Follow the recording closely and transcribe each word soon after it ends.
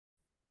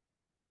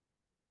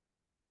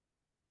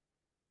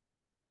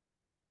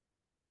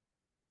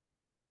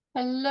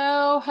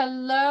Hello,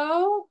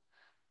 hello.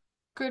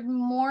 Good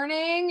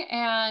morning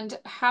and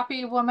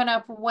happy Woman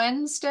Up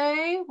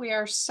Wednesday. We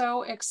are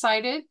so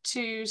excited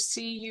to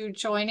see you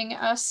joining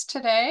us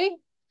today.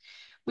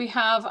 We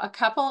have a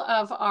couple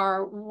of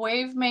our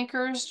wave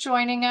makers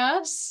joining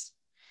us,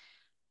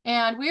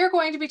 and we are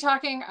going to be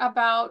talking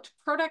about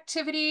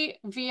productivity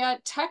via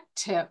tech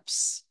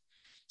tips.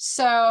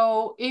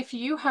 So if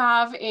you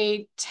have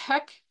a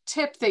tech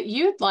tip that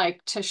you'd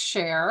like to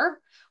share,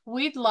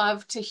 we'd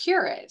love to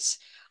hear it.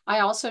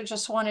 I also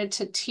just wanted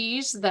to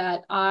tease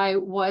that I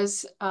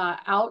was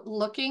out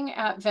looking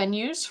at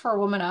venues for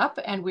Woman Up,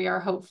 and we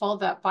are hopeful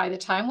that by the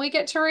time we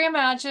get to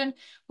Reimagine,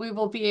 we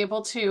will be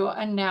able to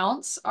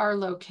announce our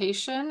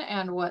location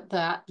and what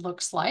that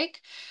looks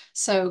like.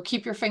 So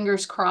keep your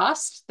fingers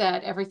crossed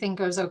that everything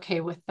goes okay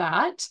with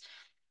that.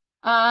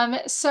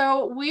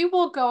 So we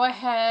will go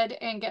ahead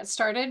and get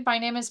started. My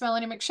name is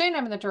Melanie McShane.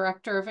 I'm the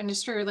Director of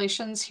Industry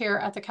Relations here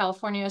at the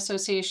California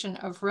Association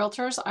of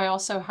Realtors. I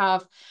also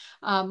have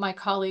my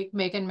colleague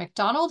Megan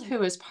McDonald,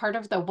 who is part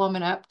of the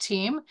Woman Up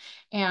team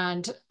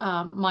and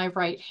my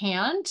right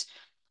hand.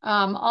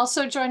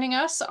 Also joining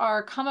us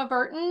are Kama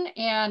Burton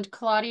and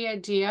Claudia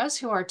Diaz,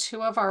 who are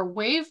two of our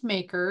wave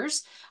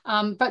makers.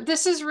 But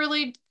this is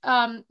really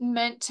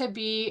meant to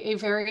be a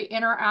very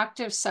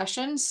interactive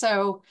session.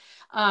 So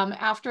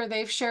after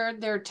they've shared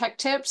their tech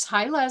tips,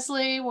 hi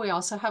Leslie. We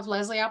also have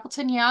Leslie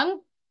Appleton Young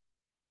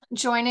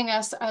joining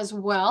us as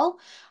well.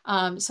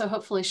 So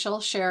hopefully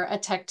she'll share a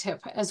tech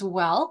tip as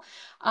well.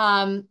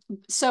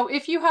 So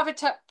if you have a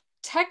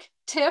tech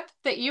tip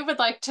that you would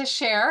like to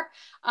share,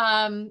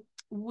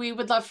 we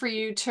would love for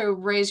you to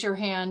raise your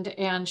hand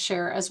and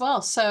share as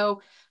well.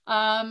 So,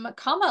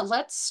 Kama,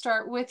 let's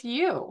start with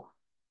you.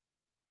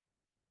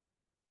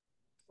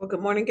 Well,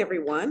 good morning,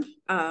 everyone.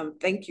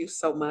 Thank you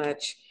so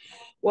much.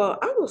 Well,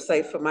 I will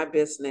say for my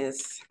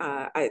business,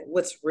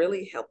 what's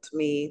really helped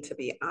me, to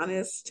be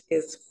honest,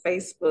 is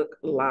Facebook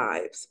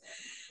Lives.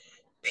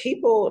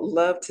 People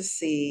love to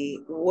see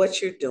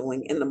what you're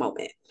doing in the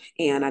moment.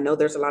 And I know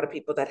there's a lot of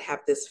people that have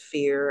this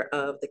fear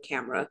of the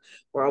camera.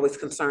 We're always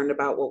concerned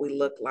about what we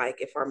look like,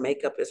 if our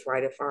makeup is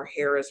right, if our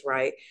hair is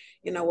right.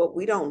 You know what?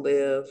 We don't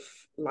live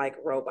like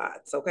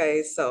robots,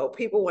 okay? So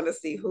people want to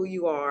see who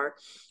you are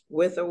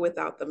with or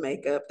without the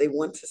makeup. They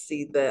want to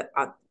see the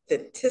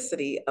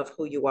authenticity of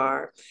who you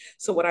are.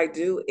 So what I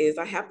do is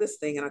I have this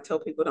thing and I tell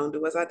people don't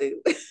do as I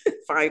do.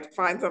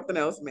 Find something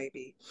else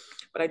maybe.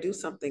 But I do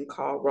something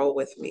called roll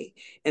with me.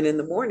 And in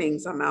the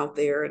mornings I'm out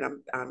there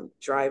and I'm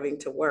driving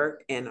to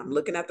work and I'm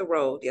looking at the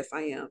road. Yes,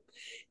 I am.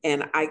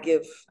 And I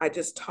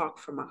just talk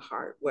from my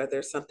heart, whether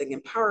it's something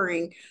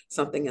empowering,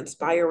 something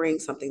inspiring,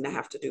 something that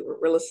have to do with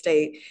real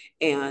estate.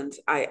 And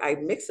I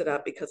mix it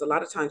up because a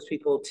lot of times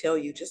people tell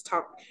you just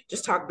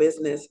talk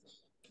business.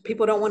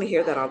 People don't want to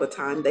hear that all the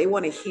time. They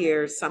want to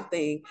hear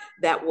something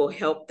that will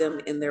help them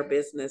in their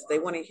business. They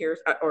want to hear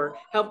or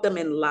help them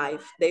in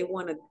life. They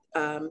want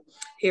to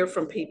hear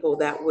from people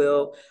that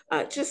will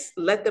just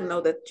let them know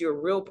that you're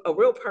a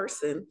real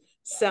person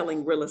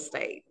selling real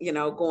estate, you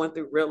know, going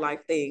through real life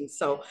things.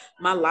 So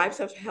my lives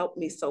have helped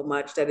me so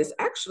much that it's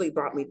actually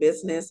brought me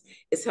business.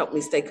 It's helped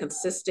me stay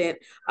consistent.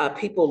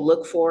 People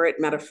look for it.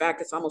 Matter of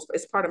fact,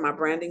 it's part of my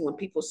branding. When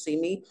people see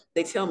me,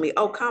 they tell me,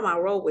 "Oh, come,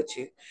 I'll roll with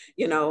you,"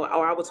 you know,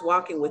 or I was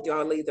walking with you.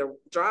 I'll either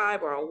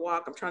drive or I'll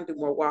walk. I'm trying to do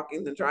more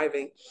walking than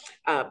driving,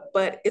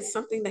 but it's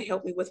something that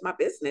helped me with my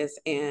business,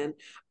 and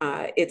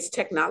it's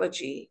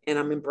technology, and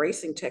I'm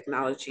embracing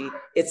technology.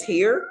 It's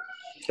here.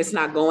 It's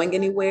not going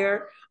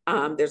anywhere.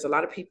 There's a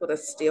lot of people that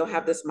still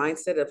have this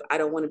mindset of I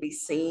don't want to be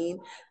seen.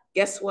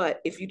 Guess what?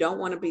 If you don't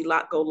want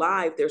to go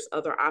live, there's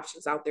other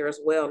options out there as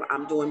well.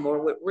 I'm doing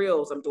more with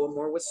reels. I'm doing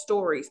more with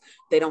stories.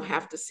 They don't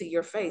have to see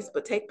your face,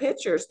 but take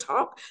pictures,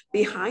 talk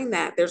behind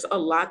that. There's a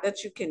lot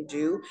that you can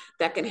do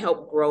that can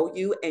help grow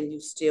you and you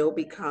still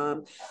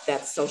become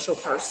that social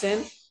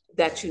person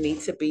that you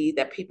need to be,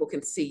 that people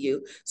can see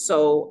you.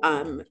 So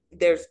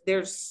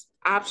there's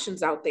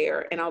options out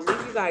there. And I'll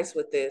leave you guys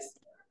with this.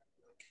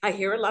 I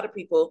hear a lot of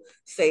people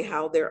say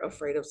how they're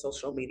afraid of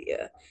social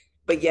media,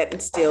 but yet and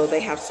still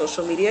they have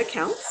social media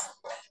accounts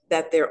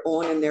that they're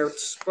on and they're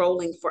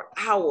scrolling for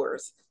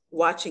hours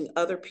watching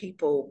other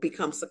people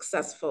become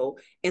successful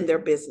in their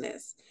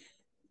business.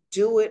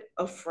 Do it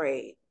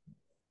afraid.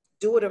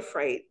 Do it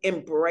afraid.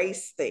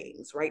 Embrace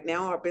things. Right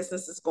now, our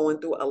business is going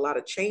through a lot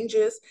of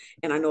changes.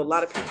 And I know a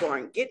lot of people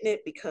aren't getting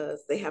it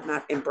because they have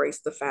not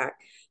embraced the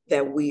fact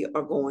that we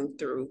are going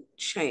through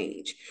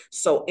change.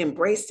 So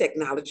embrace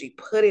technology,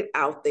 put it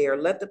out there,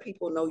 let the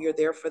people know you're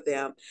there for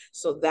them.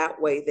 So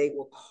that way they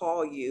will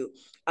call you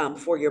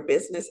for your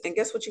business. And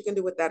guess what you can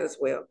do with that as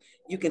well?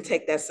 You can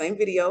take that same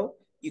video,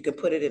 you can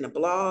put it in a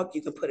blog,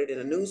 you can put it in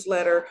a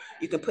newsletter,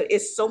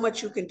 it's so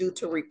much you can do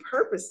to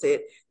repurpose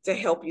it to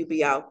help you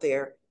be out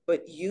there.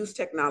 But use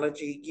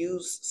technology,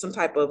 use some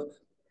type of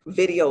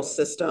video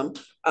system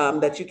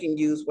that you can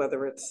use,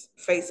 whether it's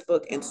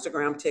Facebook,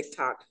 Instagram,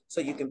 TikTok, so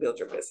you can build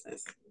your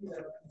business.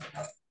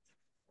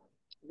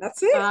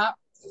 That's it. That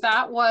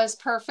that was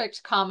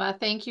perfect, Kama.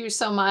 Thank you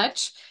so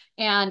much.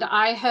 And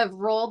I have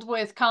rolled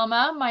with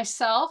Kama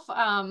myself.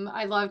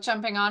 I love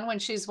jumping on when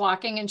she's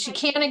walking, and she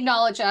can't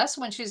acknowledge us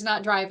when she's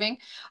not driving.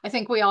 I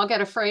think we all get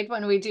afraid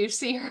when we do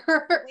see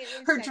her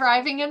her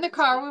driving in the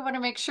car. We want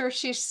to make sure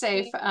she's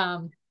safe.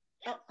 Oh,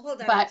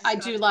 hold on, I have But to I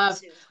stop do the love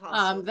Zoom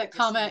call, so that just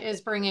Kama leave is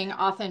it for a bringing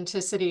minute.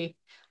 authenticity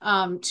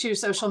to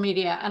social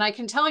media. And I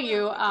can tell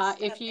you, Well, I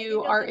just, if I you didn't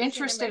know if are it was an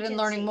interested in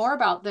learning emergency. more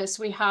about this,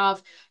 we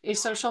have a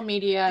social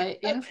media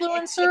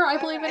influencer, Okay, I all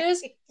believe it right.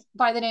 is,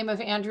 by the name of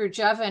Andrew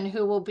Jevin,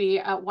 who will be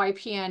at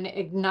YPN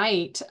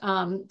Ignite,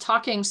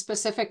 talking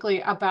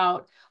specifically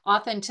about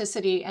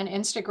authenticity and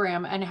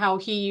Instagram and how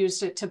he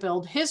used it to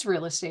build his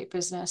real estate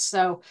business.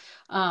 So,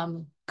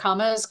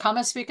 Kama's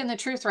speaking the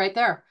truth right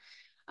there.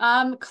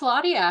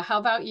 Claudia, how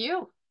about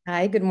you?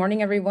 Hi, good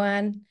morning,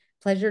 everyone.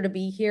 Pleasure to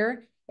be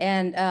here.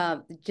 And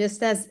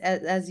just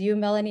as you,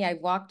 Melanie, I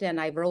walked in,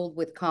 I rolled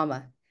with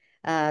Kama,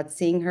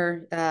 seeing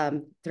her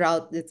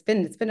throughout. It's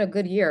been a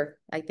good year,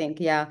 I think.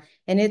 Yeah,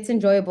 and it's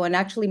enjoyable. And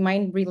actually,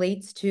 mine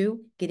relates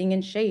to getting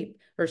in shape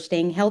or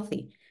staying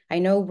healthy. I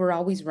know we're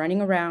always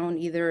running around,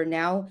 either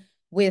now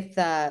with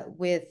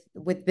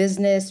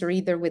business or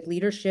either with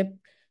leadership.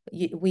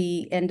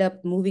 We end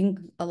up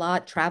moving a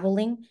lot,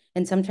 traveling,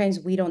 and sometimes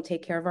we don't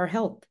take care of our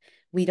health.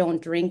 We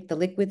don't drink the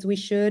liquids we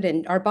should,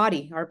 and our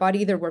body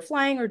either we're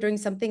flying or doing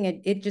something,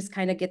 and it just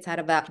kind of gets out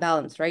of that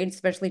balance, right?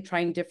 Especially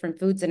trying different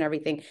foods and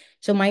everything.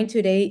 So mine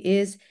today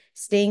is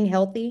staying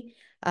healthy.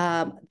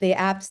 The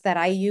apps that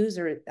I use,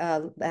 or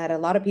that a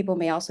lot of people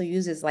may also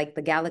use, is like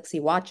the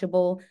Galaxy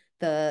Watchable,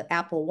 the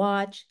Apple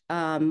Watch.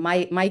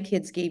 My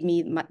kids gave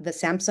me the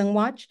Samsung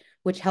Watch,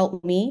 which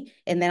helped me,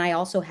 and then I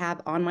also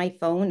have on my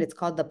phone, it's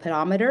called the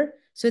pedometer.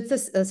 So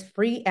it's a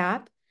free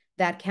app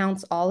that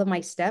counts all of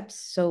my steps.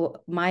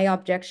 So my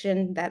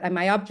objection that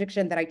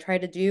I try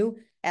to do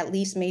at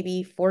least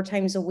maybe 4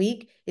 times a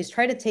week is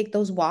try to take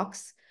those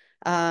walks.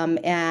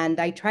 And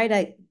I try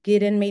to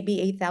get in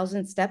maybe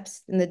 8,000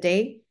 steps in the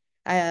day.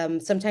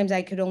 Sometimes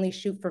I could only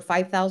shoot for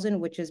 5,000,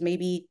 which is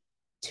maybe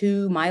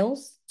 2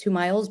 miles,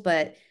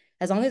 but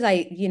as long as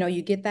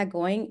you get that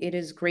going, it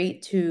is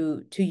great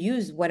to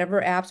use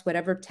whatever apps,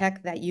 whatever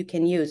tech that you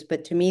can use.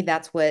 But to me,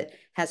 that's what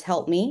has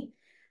help me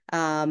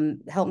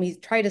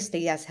try to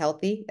stay as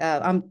healthy.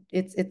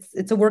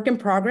 It's a work in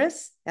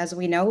progress, as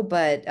we know,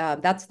 but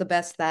that's the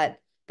best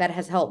that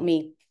has helped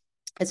me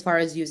as far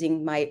as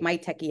using my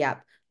techie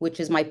app,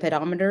 which is my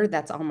pedometer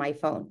that's on my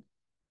phone.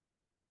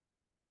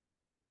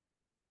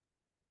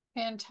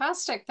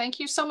 Fantastic.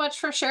 Thank you so much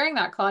for sharing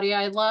that, Claudia.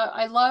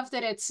 I love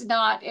that it's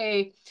not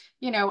a,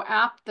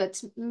 app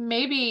that's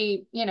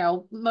maybe,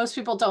 most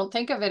people don't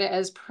think of it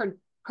as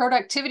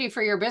productivity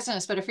for your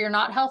business, but if you're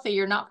not healthy,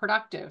 you're not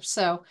productive.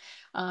 So,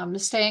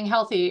 staying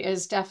healthy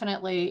is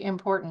definitely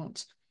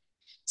important.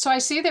 So I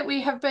see that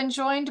we have been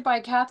joined by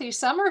Kathy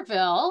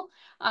Somerville.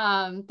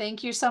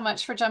 Thank you so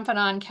much for jumping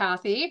on,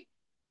 Kathy.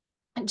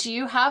 Do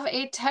you have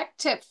a tech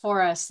tip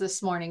for us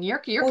this morning?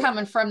 You're Well,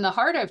 coming from the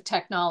heart of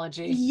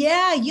technology.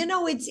 yeah,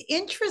 it's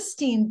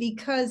interesting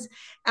because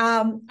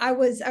I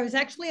was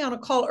actually on a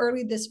call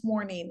early this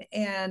morning,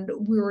 and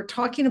we were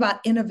talking about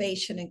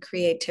innovation and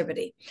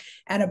creativity,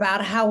 and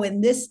about how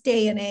in this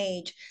day and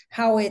age,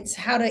 how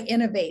to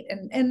innovate,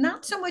 and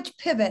not so much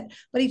pivot,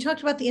 but he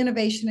talked about the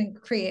innovation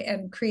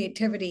and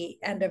creativity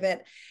end of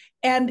it.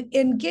 And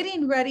in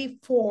getting ready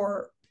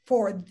for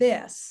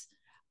this,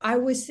 I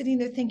was sitting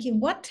there thinking,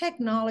 what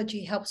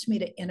technology helps me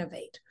to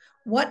innovate?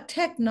 What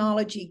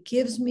technology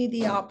gives me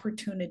the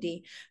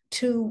opportunity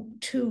to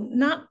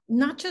not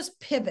just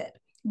pivot,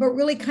 but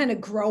really kind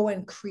of grow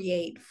and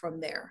create from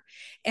there?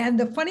 And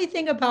the funny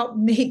thing about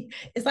me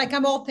is, like,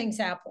 I'm all things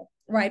Apple,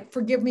 right?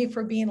 Forgive me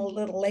for being a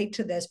little late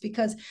to this,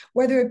 because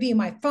whether it be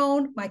my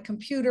phone, my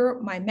computer,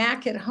 my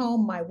Mac at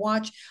home, my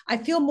watch, I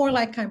feel more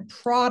like I'm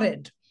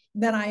prodded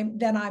than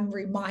I'm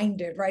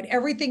reminded, right?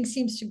 Everything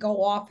seems to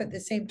go off at the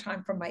same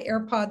time, from my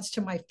AirPods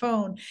to my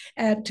phone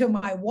and to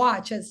my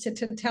watch, as to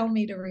tell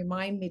me, to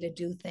remind me to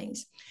do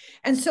things.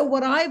 And so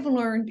what I've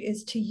learned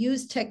is to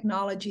use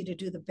technology to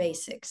do the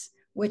basics,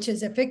 which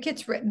is, if it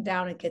gets written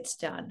down, it gets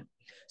done.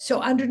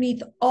 So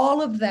underneath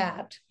all of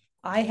that,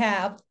 I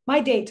have my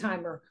day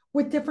timer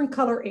with different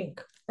color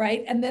ink,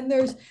 right? And then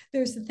there's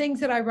the things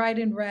that I write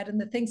in red,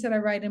 and the things that I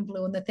write in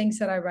blue, and the things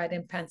that I write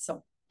in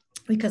pencil,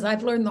 because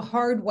I've learned the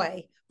hard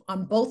way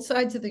on both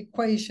sides of the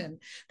equation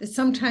that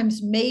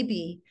sometimes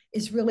maybe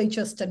is really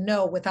just a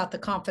no without the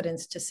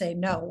confidence to say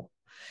no,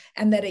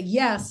 and that a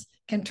yes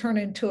can turn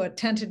into a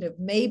tentative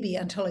maybe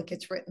until it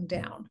gets written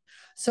down.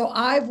 So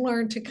I've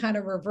learned to kind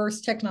of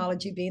reverse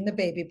technology, being the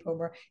baby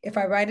boomer. If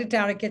I write it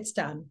down, it gets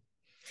done.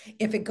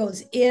 If it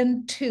goes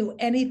into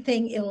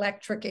anything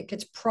electric, it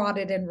gets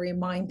prodded and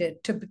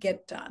reminded to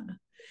get done.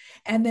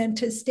 And then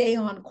to stay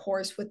on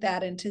course with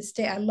that, and to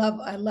stay, I love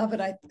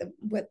it.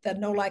 With the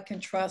know, like, and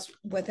trust,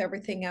 with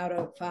everything out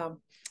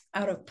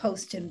of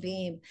Post and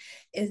Beam,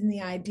 and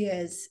the idea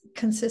is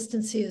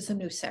consistency is a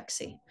new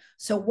sexy.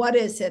 So what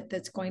is it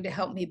that's going to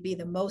help me be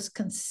the most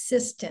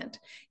consistent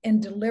in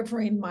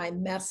delivering my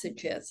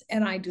messages?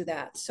 And I do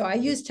that. So I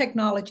use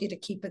technology to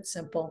keep it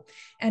simple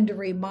and to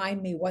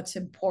remind me what's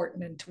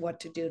important and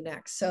what to do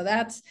next. So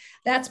that's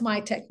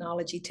my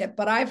technology tip.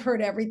 But I've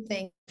heard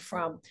everything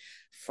from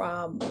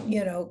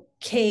KV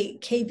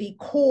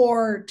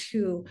Core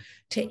to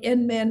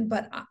Inman.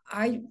 But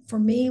for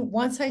me,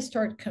 once I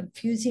start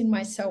confusing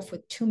myself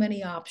with too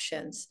many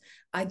options,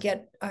 I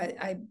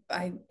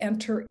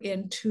enter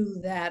into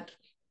that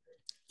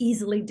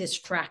easily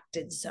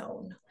distracted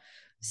zone.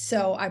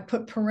 So I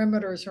put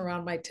perimeters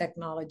around my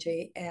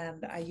technology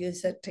and I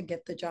use it to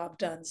get the job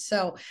done.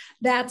 So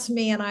that's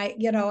me. And I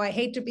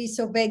hate to be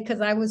so vague because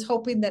I was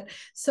hoping that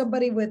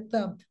somebody with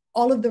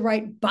all of the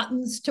right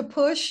buttons to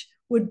push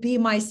would be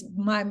my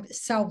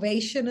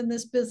salvation in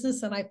this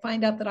business. And I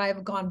find out that I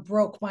have gone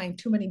broke buying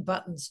too many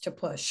buttons to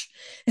push.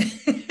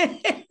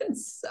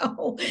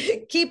 So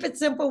keep it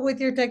simple with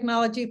your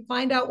technology,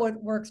 find out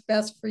what works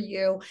best for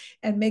you,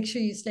 and make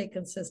sure you stay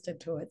consistent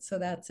to it. So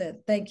that's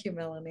it. Thank you,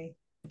 Melanie.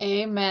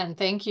 Amen.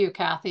 Thank you,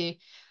 Kathy.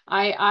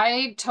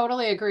 I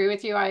totally agree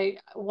with you.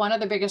 One of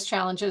the biggest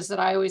challenges that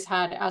I always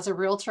had as a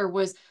realtor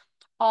was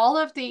all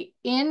of the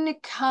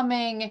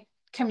incoming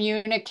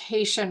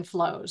communication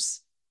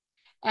flows.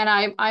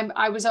 And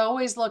I was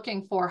always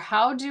looking for,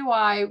 how do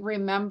I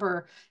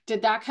remember,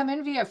 did that come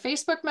in via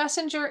Facebook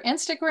Messenger,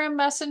 Instagram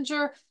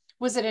Messenger?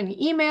 Was it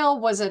an email?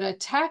 Was it a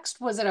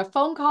text? Was it a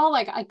phone call?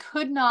 Like, I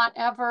could not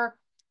ever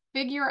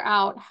figure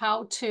out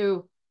how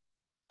to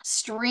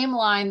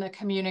streamline the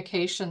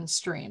communication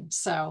stream.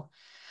 So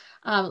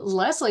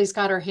Leslie's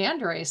got her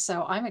hand raised,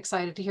 so I'm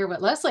excited to hear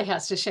what Leslie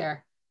has to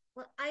share.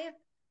 Well, I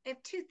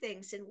have two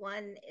things, and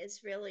one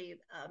is really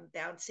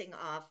bouncing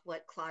off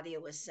what Claudia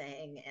was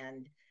saying,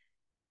 and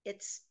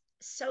it's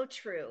so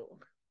true.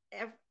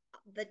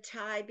 The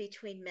tie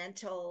between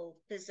mental,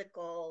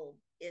 physical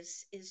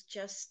is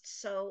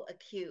just so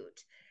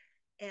acute.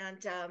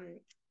 And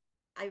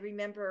I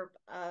remember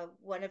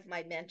one of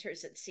my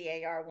mentors at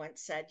CAR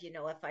once said,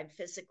 if I'm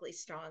physically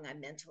strong, I'm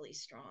mentally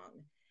strong.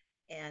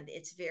 And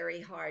it's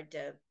very hard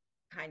to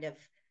kind of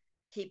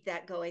keep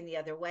that going the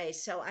other way.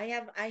 So I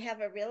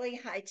have a really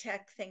high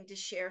tech thing to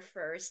share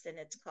first, and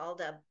it's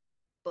called a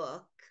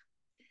book.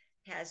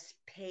 It has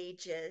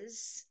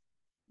pages.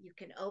 You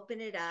can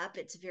open it up.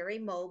 It's very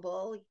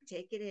mobile. You can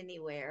take it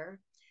anywhere.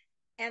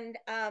 And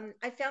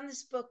I found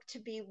this book to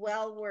be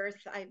well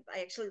worth. I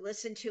actually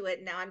listened to it.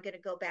 And now I'm going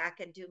to go back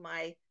and do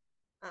my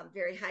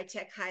very high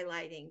tech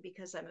highlighting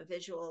because I'm a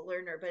visual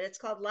learner. But it's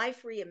called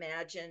Life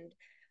Reimagined: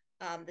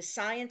 The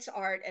Science,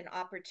 Art, and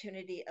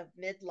Opportunity of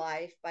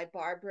Midlife by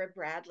Barbara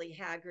Bradley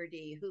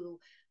Haggerty, who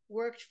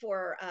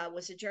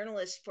was a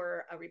journalist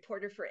a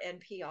reporter for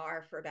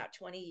NPR for about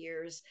 20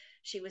 years.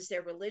 She was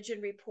their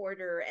religion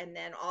reporter and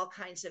then all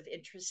kinds of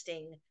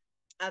interesting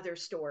other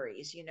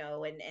stories,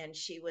 and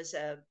she was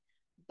a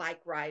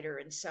bike rider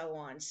and so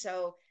on.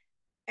 So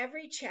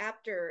every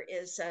chapter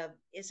is a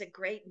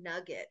great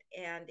nugget,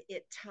 and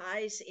it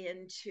ties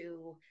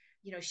into,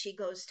 she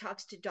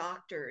talks to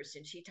doctors,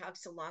 and she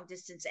talks to long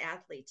distance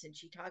athletes, and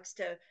she talks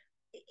to,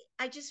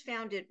 I just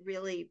found it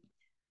really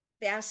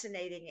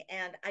fascinating.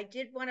 And I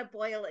did want to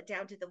boil it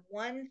down to the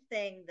one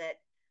thing that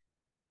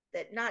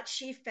not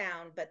she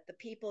found, but the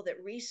people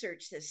that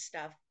research this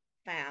stuff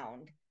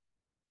found.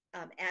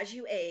 As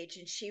you age,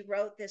 and she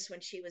wrote this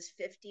when she was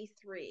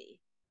 53.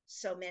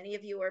 So many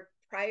of you are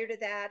prior to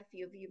that, a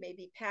few of you may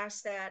be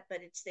past that,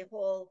 but it's the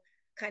whole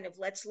kind of,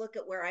 let's look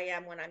at where I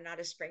am when I'm not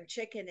a spring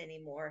chicken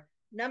anymore.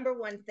 Number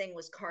one thing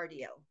was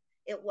cardio.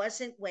 It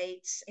wasn't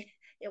weights,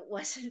 it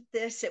wasn't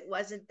this, it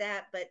wasn't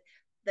that, but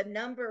the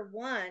number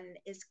one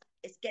is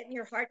getting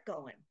your heart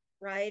going,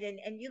 right?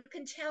 And you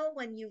can tell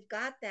when you've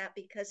got that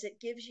because it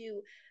gives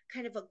you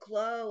kind of a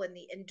glow and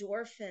the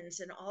endorphins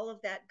and all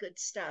of that good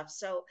stuff.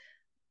 So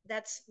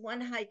that's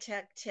one high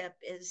tech tip: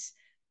 is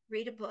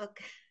read a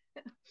book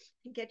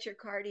and get your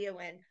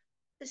cardio in.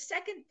 The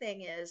second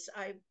thing is,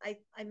 I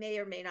may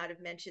or may not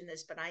have mentioned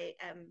this, but I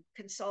am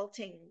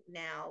consulting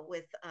now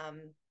with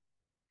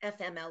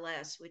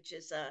FMLS, which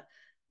is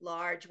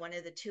one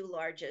of the two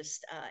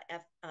largest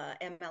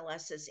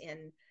MLSs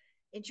in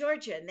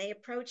Georgia. And they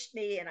approached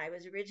me, and I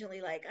was originally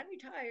like, I'm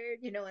retired,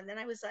 and then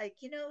I was like,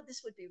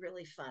 this would be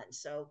really fun.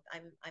 So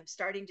I'm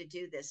starting to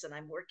do this, and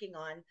I'm working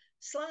on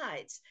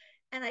slides.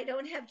 And I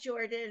don't have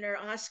Jordan or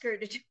Oscar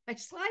to do my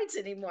slides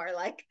anymore.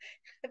 Like,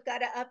 I've got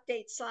to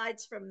update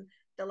slides from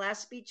the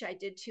last speech I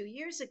did 2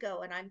 years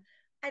ago. And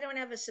I don't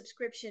have a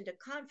subscription to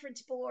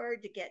Conference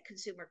Board to get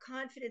consumer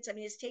confidence. I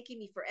mean, it's taking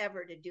me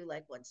forever to do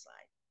like one slide.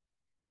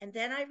 And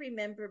then I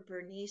remember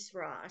Bernice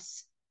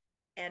Ross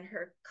and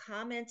her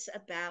comments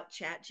about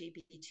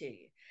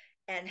ChatGPT,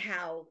 and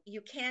how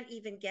you can't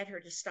even get her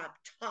to stop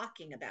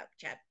talking about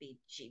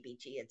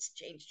ChatGPT. It's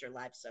changed her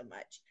life so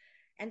much.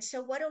 And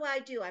so what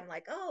do? I'm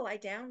like, oh, I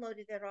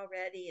downloaded it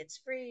already. It's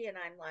free. And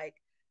I'm like,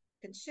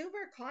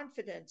 consumer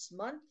confidence,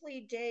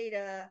 monthly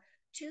data,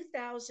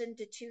 2000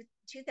 to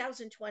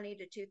 2020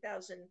 to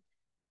 2000.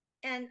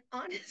 And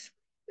honestly,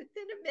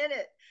 within a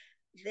minute,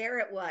 there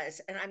it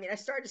was. And I mean, I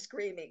started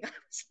screaming. I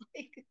was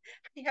like,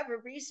 I have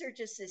a research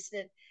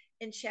assistant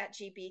in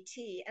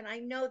ChatGPT, and I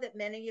know that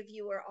many of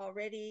you are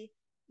already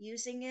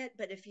using it,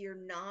 but if you're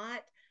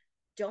not,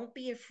 don't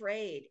be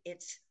afraid.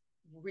 It's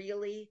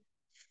really,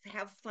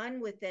 have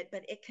fun with it,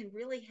 but it can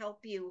really help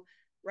you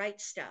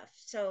write stuff.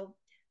 So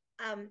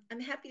I'm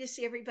happy to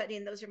see everybody,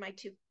 and those are my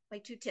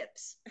two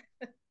tips.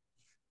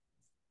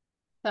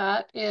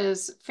 That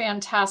is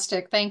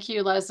fantastic. Thank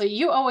you, Leslie.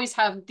 You always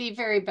have the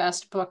very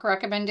best book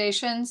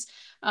recommendations.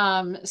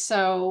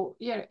 So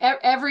you know,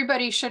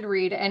 everybody should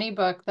read any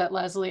book that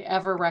Leslie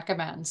ever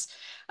recommends.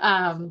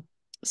 Um,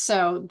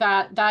 so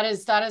that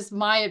is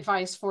my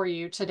advice for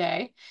you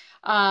today.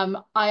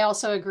 I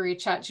also agree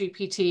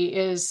ChatGPT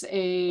is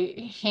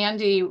a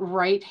handy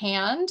right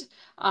hand.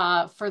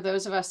 For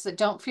those of us that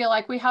don't feel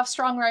like we have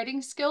strong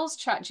writing skills,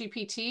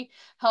 ChatGPT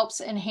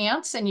helps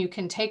enhance, and you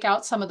can take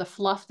out some of the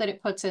fluff that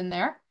it puts in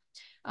there.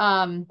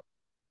 Um,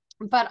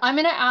 but I'm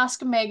going to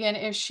ask Megan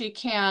if she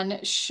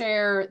can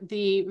share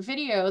the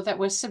video that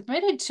was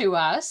submitted to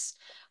us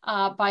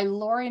by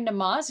Lori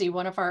Namazi,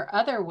 one of our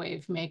other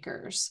wave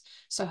makers.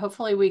 So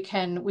hopefully we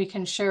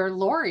can share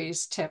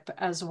Lori's tip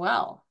as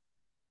well.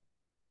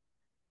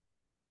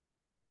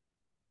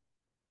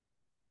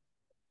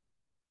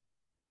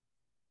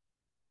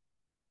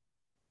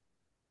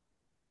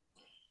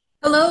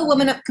 Hello,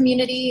 Woman Up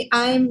community.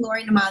 I'm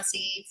Lori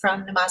Namazi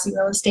from Namazi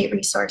Real Estate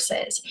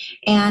Resources.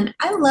 And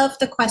I love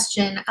the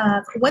question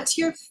of what's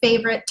your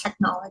favorite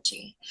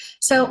technology?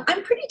 So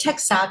I'm pretty tech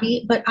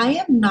savvy, but I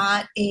am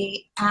not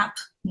a app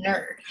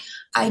nerd.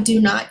 I do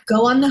not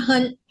go on the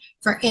hunt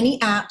for any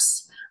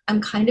apps.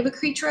 I'm kind of a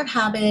creature of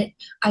habit.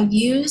 I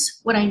use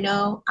what I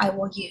know I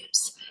will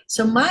use.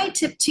 So my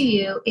tip to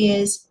you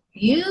is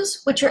use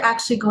what you're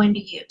actually going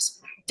to use.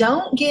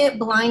 Don't get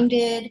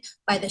blinded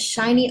by the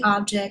shiny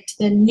object,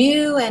 the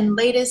new and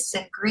latest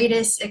and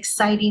greatest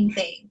exciting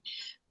thing.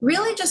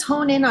 Really just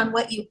hone in on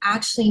what you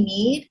actually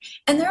need.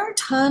 And there are a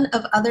ton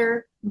of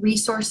other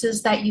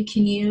resources that you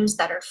can use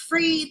that are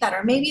free, that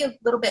are maybe a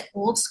little bit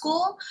old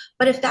school.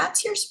 But if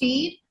that's your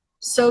speed,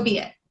 so be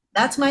it.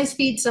 That's my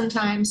speed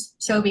sometimes,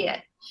 so be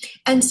it.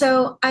 And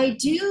so I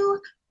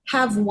do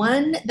have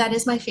one that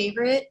is my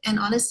favorite, and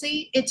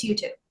honestly, it's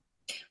YouTube.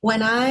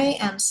 When I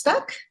am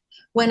stuck,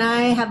 when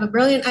I have a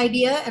brilliant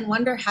idea and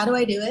wonder how do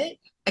I do it,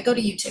 I go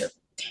to YouTube.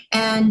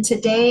 And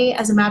today,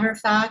 as a matter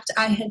of fact,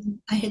 I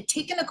had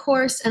taken a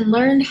course and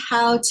learned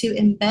how to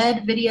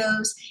embed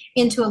videos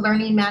into a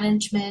learning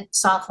management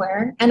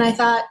software. And I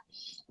thought,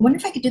 I wonder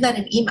if I could do that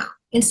in email.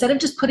 Instead of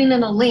just putting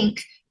in a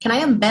link, can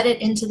I embed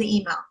it into the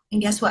email?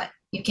 And guess what?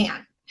 You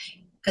can.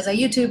 Because I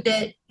YouTubed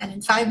it, and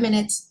in 5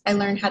 minutes, I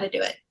learned how to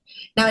do it.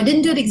 Now, I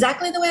didn't do it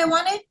exactly the way I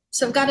wanted,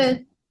 so I've got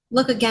to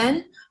look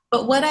again.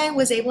 But what I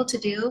was able to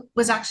do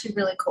was actually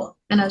really cool,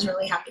 and I was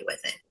really happy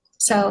with it.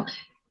 So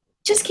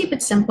just keep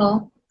it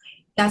simple.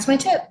 That's my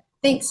tip.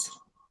 Thanks.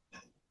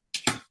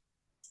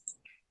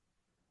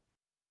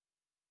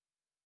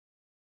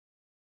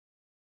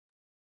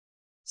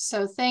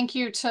 So thank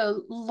you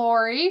to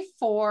Lori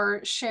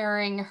for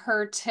sharing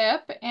her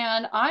tip.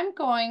 And I'm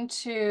going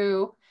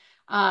to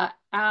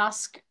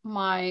ask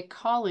my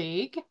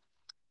colleague,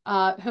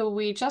 who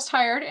we just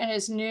hired and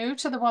is new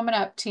to the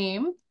WomanUP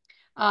team,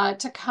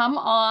 to come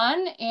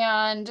on.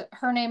 And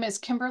her name is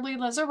Kimberly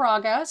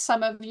Lizarraga.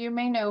 Some of you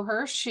may know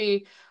her.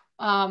 She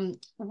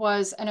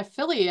was an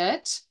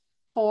affiliate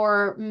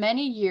for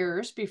many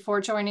years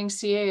before joining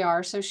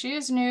CAR. So she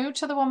is new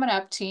to the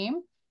WomanUP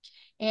team,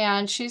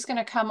 and she's going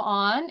to come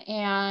on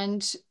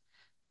and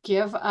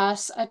give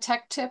us a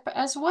tech tip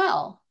as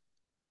well.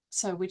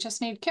 So we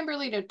just need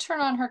Kimberly to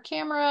turn on her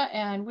camera,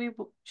 and we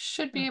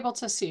should be able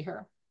to see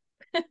her.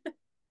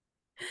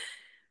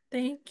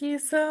 Thank you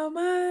so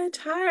much.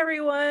 Hi,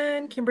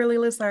 everyone. Kimberly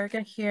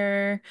Lizarga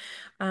here,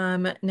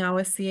 now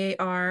with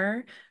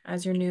CAR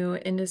as your new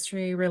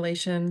industry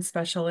relations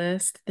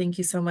specialist. Thank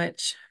you so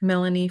much,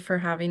 Melanie, for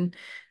having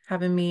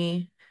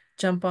me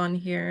jump on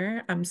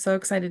here. I'm so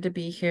excited to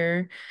be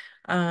here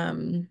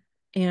and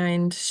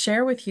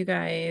share with you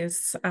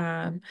guys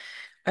a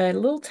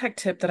little tech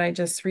tip that I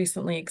just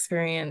recently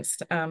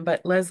experienced.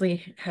 But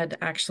Leslie had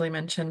actually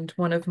mentioned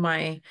one of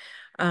my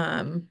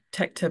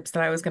tech tips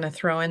that I was going to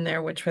throw in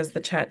there, which was the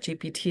Chat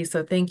GPT.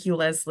 So thank you,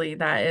 Leslie.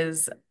 That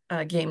is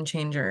a game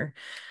changer.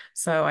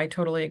 So I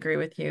totally agree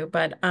with you.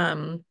 But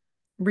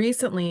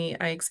recently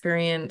I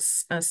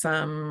experienced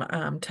some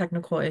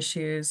technical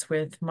issues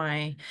with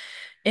my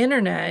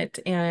internet,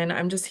 and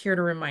I'm just here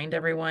to remind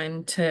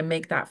everyone to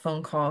make that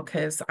phone call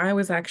because I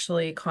was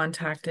actually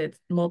contacted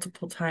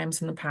multiple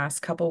times in the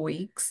past couple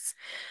weeks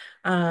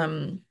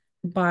um,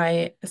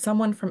 by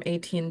someone from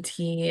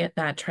AT&T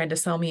that tried to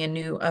sell me a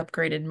new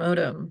upgraded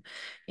modem.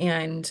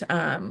 And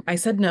I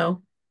said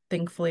no,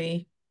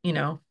 thankfully,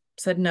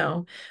 said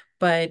no,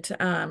 but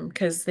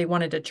because they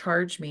wanted to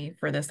charge me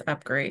for this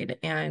upgrade.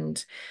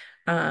 And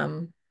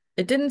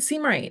it didn't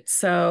seem right.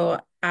 So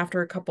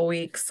after a couple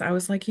weeks, I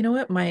was like, you know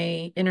what?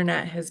 My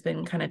internet has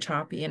been kind of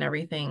choppy and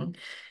everything.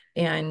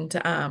 And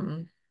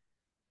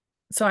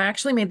So I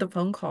actually made the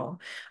phone call.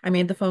 I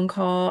made the phone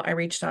call. I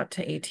reached out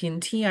to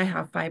AT&T. I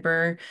have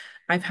fiber.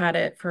 I've had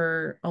it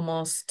for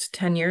almost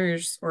 10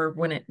 years or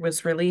when it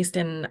was released,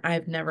 and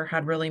I've never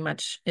had really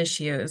much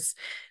issues.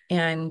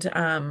 And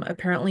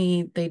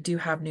apparently they do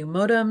have new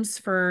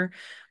modems for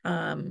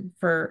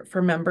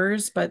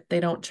members, but they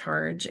don't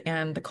charge.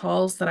 And the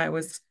calls that I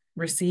was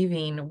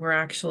receiving were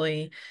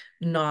actually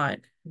not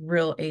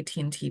real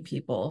AT&T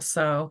people.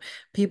 So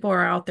people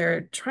are out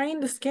there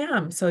trying to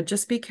scam. So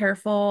just be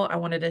careful. I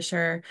wanted to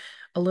share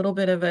a little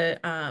bit of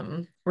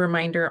a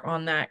reminder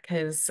on that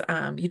because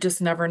you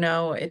just never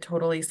know. It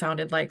totally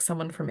sounded like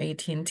someone from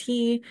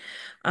AT&T.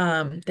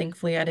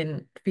 Thankfully, I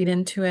didn't feed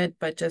into it,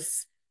 but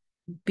just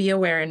be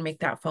aware and make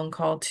that phone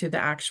call to the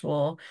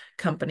actual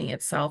company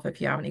itself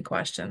if you have any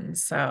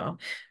questions. So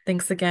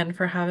thanks again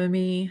for having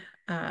me.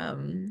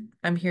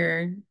 I'm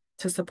here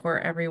to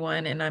support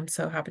everyone, and I'm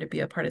so happy to be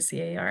a part of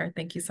CAR.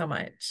 Thank you so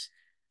much.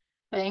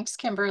 Thanks,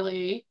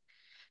 Kimberly.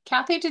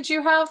 Kathy, did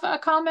you have a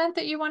comment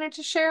that you wanted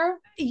to share?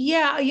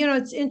 Yeah,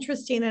 it's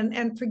interesting,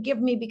 and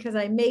forgive me because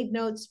I made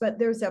notes, but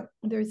there's a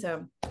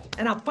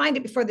and I'll find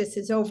it before this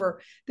is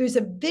over. There's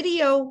a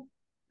video,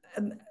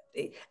 and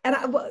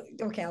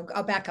okay,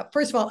 I'll back up.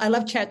 First of all, I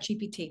love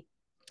ChatGPT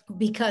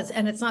because,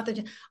 and it's not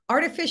the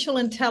artificial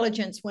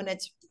intelligence when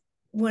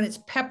it's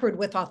peppered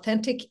with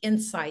authentic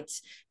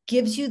insights,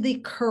 gives you the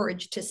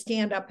courage to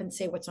stand up and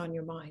say what's on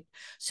your mind.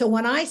 So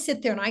when I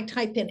sit there and I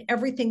type in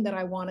everything that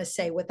I want to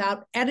say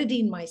without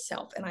editing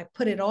myself, and I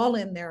put it all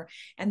in there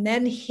and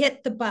then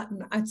hit the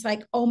button, it's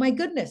like, oh my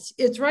goodness,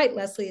 it's right,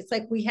 Leslie. It's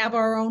like we have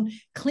our own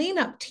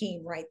cleanup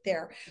team right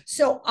there.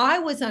 So I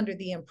was under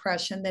the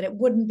impression that it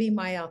wouldn't be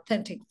my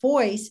authentic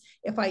voice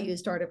if I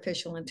used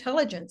artificial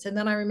intelligence. And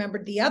then I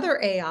remembered the other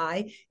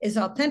AI is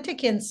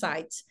authentic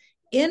insights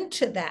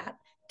into that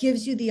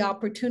gives you the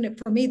opportunity,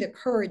 for me, the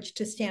courage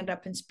to stand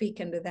up and speak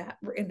into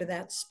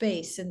that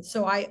space. And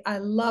so I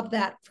love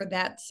that for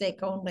that sake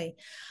only.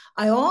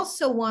 I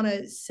also want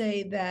to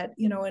say that,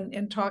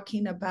 in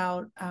talking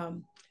about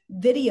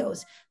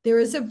videos, there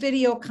is a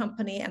video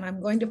company, and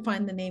I'm going to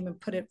find the name and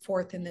put it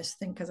forth in this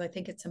thing because I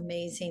think it's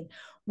amazing,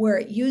 where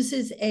it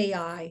uses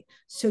AI.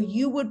 So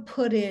you would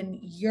put in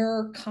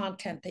your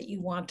content that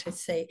you want to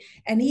say,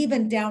 and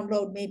even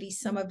download maybe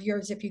some of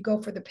yours. If you go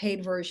for the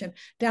paid version,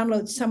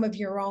 download some of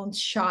your own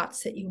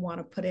shots that you want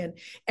to put in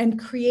and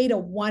create a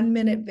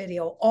 1-minute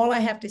video. All I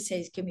have to say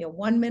is give me a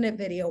 1-minute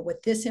video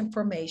with this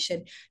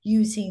information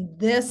using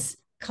this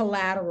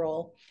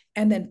collateral,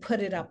 and then put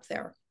it up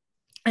there.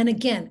 And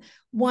again,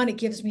 one, it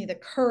gives me the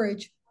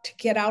courage to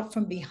get out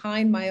from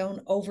behind my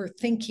own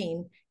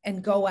overthinking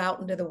and go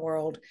out into the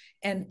world.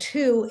 And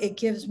two, it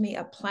gives me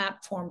a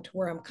platform to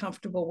where I'm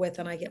comfortable with,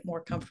 and I get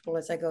more comfortable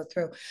as I go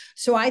through.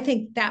 So I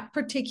think that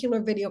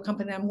particular video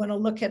company, I'm going to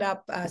look it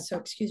up. So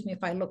excuse me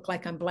if I look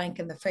like I'm blank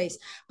in the face,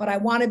 but I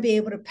want to be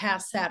able to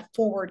pass that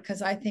forward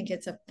because I think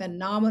it's a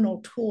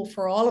phenomenal tool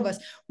for all of us.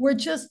 We're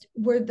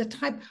the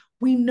type,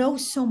 we know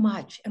so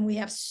much and we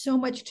have so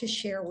much to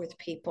share with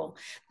people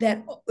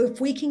that if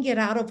we can get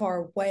out of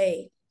our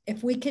way,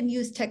 if we can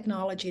use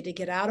technology to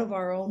get out of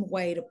our own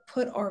way, to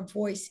put our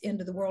voice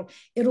into the world,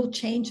 it'll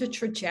change the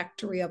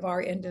trajectory of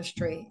our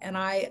industry. And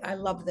I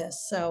love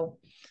this. So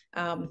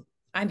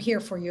I'm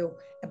here for you,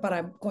 but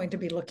I'm going to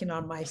be looking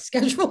on my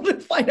schedule to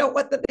find out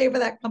what the name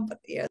of that company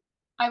is.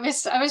 I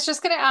was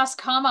just going to ask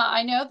Kama.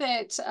 I know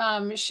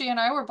that she and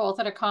I were both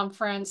at a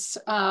conference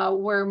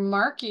where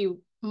Marky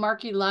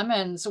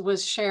Lemons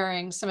was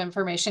sharing some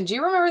information. Do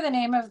you remember the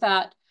name of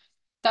that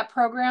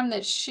program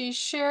that she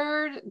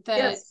shared?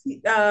 Yes,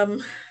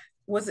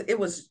 it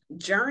was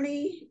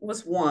Journey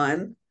was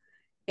one,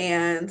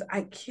 and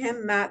I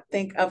cannot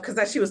think of, because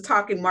as she was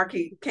talking,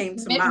 Marky came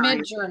to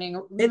mind.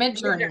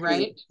 Mid-Journey,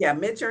 right? Yeah,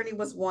 Mid-Journey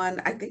was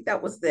one. I think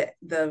that was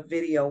the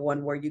video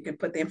one where you can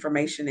put the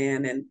information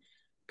in and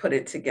put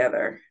it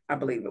together. I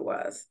believe it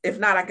was. If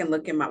not, I can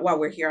look while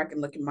we're here, I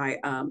can look in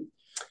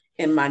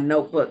my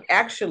notebook.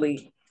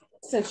 Actually,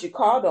 since you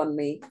called on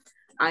me,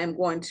 I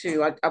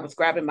was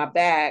grabbing my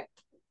bag.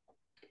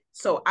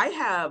 So I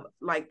have,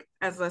 like,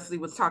 as Leslie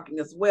was talking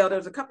as well,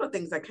 there's a couple of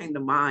things that came to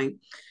mind.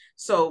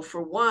 So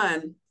for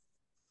one,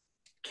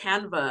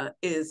 Canva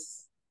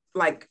is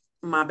like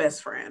my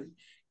best friend.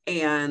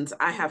 And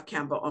I have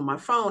Canva on my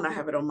phone. I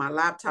have it on my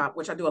laptop,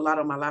 which I do a lot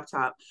on my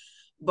laptop.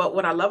 But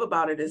what I love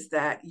about it is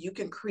that you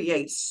can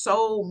create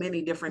so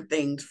many different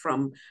things,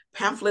 from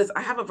pamphlets.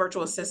 I have a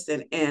virtual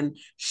assistant, and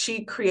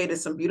she created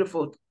some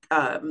beautiful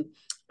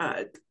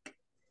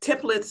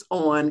templates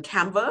on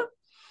Canva.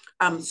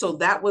 So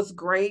that was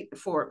great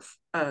for,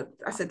 I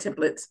said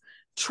templates,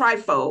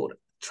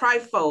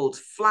 trifolds,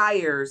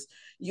 flyers.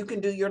 You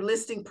can do your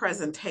listing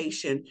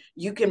presentation.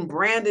 You can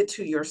brand it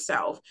to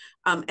yourself.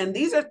 And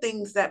these are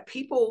things that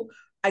people,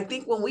 I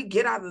think when we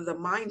get out of the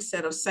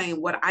mindset of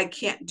saying what I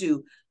can't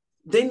do,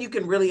 then you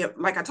can really,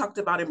 like I talked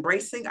about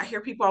embracing. I hear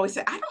people always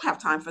say, I don't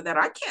have time for that.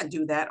 Or I can't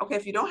do that. Okay,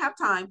 if you don't have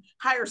time,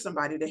 hire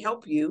somebody to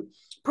help you,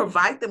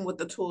 provide them with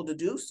the tool to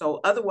do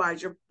so.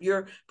 Otherwise,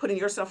 you're putting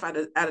yourself at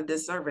a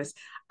disservice.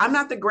 I'm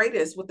not the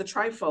greatest with the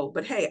trifold,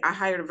 but hey, I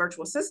hired a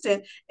virtual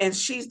assistant and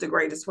she's the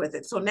greatest with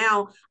it. So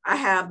now I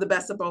have the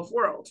best of both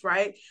worlds,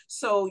 right?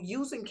 So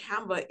using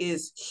Canva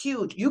is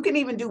huge. You can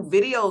even do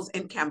videos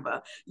in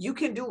Canva. You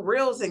can do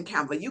reels in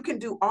Canva. You can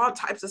do all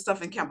types of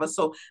stuff in Canva.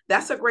 So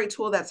that's a great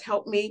tool that's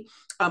helped me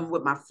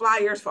with my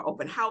flyers for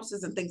open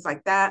houses and things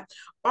like that.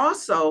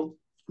 Also,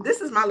 this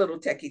is my little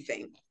techie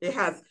thing. It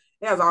has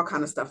all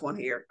kind of stuff on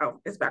here. Oh,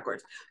 it's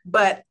backwards.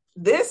 But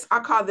this, I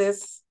call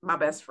this my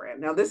best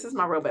friend. Now, this is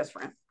my real best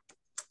friend.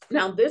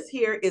 Now, this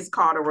here is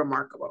called a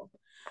Remarkable.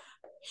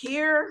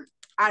 Here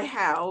I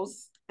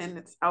house, and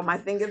it's, oh, my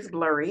thing is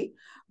blurry,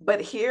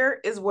 but here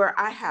is where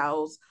I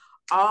house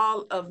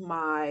all of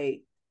my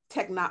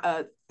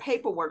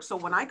paperwork. So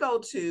when I go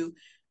to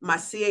my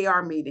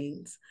CAR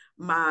meetings,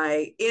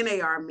 my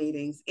NAR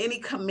meetings, any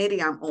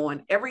committee I'm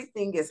on,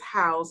 everything is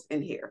housed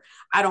in here.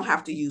 I don't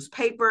have to use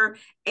paper.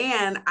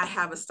 And I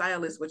have a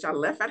stylus, which I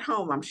left at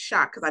home. I'm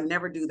shocked because I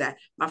never do that.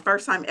 My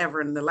first time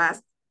ever in the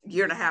last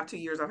year and a half, 2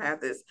 years, I've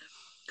had this.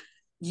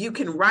 You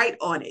can write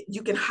on it.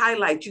 You can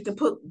highlight. You can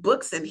put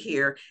books in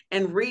here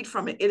and read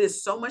from it. It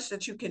is so much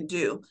that you can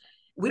do.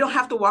 We don't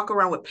have to walk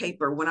around with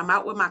paper. When I'm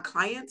out with my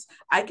clients,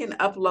 I can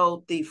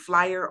upload the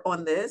flyer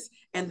on this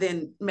and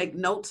then make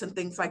notes and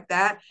things like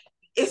that.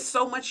 It's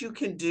so much you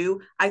can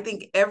do. I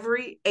think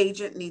every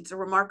agent needs a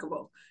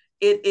Remarkable.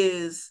 It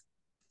is,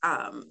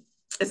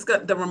 it's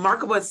got the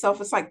Remarkable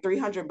itself. It's like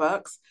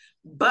 $300,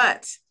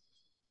 but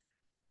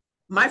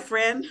my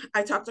friend,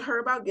 I talked to her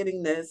about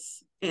getting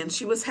this and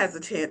she was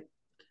hesitant.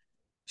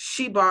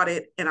 She bought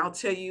it, and I'll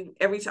tell you,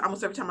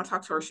 almost every time I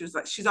talk to her,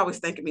 she's always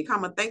thanking me.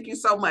 Kama, thank you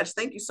so much.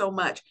 Thank you so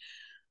much.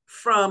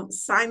 From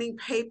signing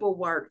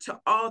paperwork to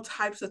all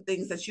types of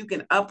things that you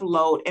can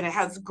upload, and it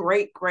has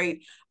great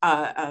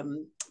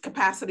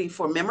capacity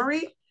for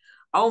memory.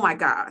 Oh my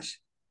gosh.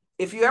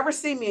 If you ever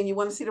see me and you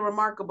want to see the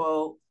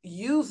Remarkable,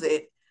 use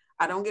it.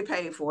 I don't get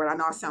paid for it. I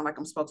know I sound like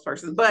I'm a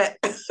spokesperson, but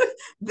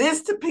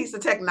this piece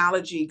of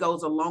technology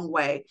goes a long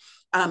way.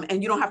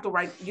 And you don't have to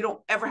write, you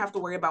don't ever have to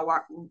worry about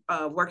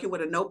working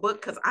with a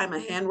notebook, because I'm a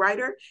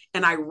handwriter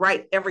and I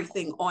write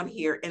everything on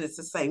here and it's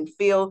the same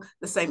feel,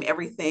 the same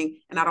everything.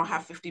 And I don't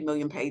have 50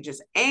 million pages.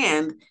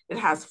 And it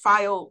has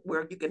file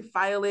where you can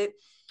file it.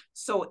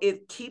 So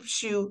it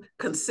keeps you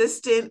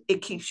consistent,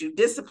 it keeps you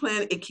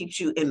disciplined, it keeps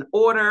you in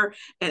order,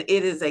 and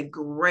it is a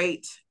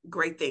great,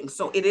 great thing.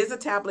 So it is a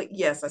tablet.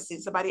 Yes, I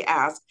see somebody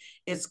ask.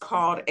 It's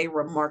called a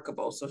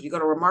Remarkable. So if you go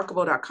to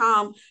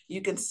remarkable.com,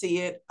 you can see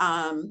it.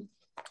 And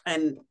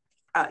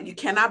you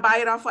cannot buy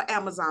it off of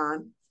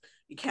Amazon.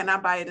 You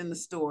cannot buy it in the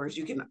stores.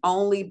 You can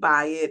only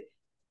buy it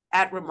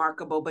at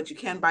Remarkable, but you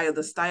can buy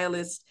the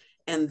stylist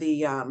and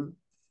the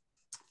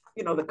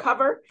the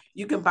cover.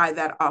 You can buy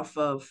that off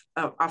of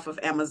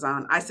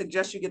Amazon. I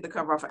suggest you get the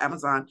cover off of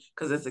Amazon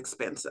because it's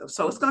expensive.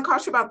 So it's going to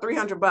cost you about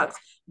 $300,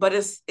 but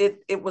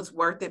it was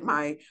worth it.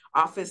 My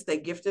office, they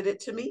gifted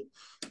it to me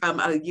a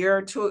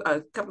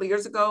couple of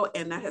years ago,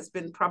 and that has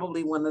been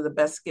probably one of the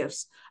best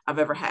gifts I've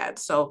ever had.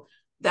 So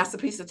that's a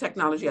piece of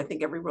technology I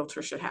think every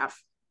realtor should have.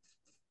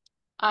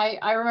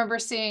 I remember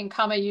seeing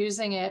Kama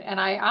using it, and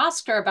I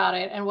asked her about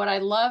it. And what I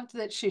loved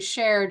that she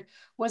shared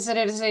was that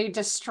it is a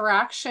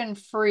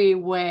distraction-free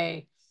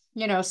way.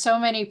 So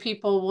many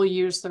people will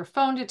use their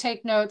phone to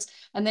take notes,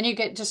 and then you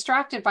get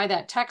distracted by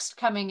that text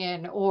coming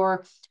in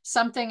or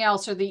something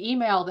else, or the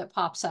email that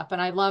pops up.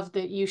 And I love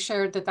that you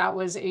shared that that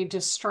was a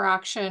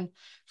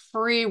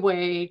distraction-free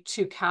way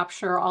to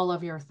capture all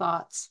of your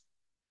thoughts.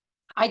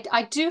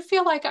 I do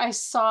feel like I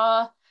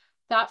saw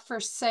that for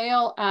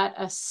sale at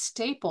a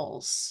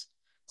Staples.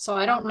 So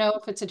I don't know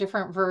if it's a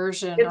different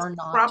version It's or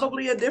not.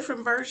 probably a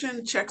different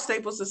version. Check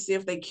Staples to see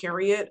if they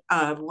carry it.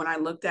 When I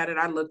looked at it,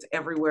 I looked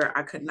everywhere.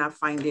 I could not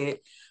find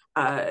it.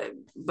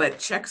 But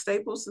check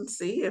Staples and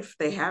see if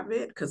they have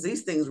it, because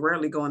these things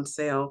rarely go on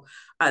sale.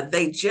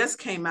 They just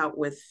came out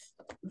with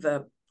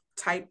the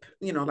type,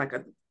 like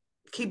a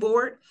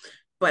keyboard,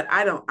 but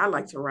I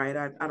like to write.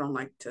 I don't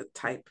like to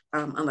type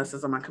unless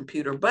it's on my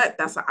computer, but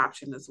that's an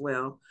option as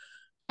well.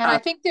 And I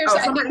think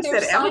Somebody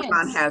said Amazon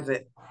science. has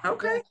it.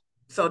 Okay. Yeah.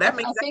 So that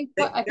means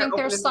I think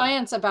there's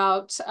science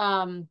about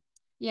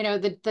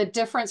the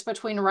difference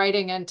between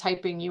writing and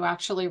typing. You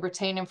actually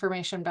retain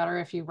information better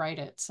if you write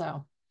it.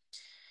 So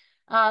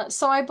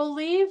I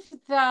believe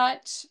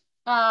that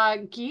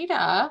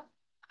Geeta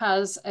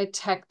has a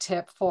tech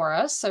tip for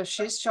us. So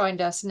she's joined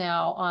us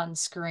now on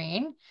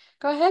screen.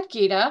 Go ahead,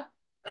 Geeta.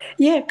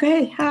 Yeah,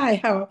 great. Hi,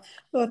 how?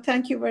 Well,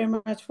 thank you very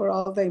much for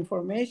all the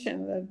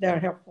information. They're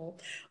helpful.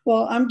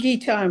 Well, I'm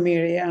Geeta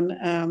Amiri,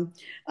 and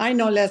I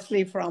know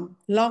Leslie from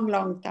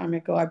long time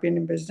ago. I've been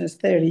in business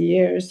 30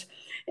 years.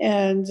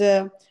 And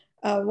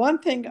one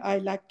thing I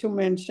like to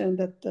mention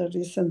that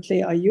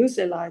recently I use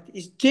a lot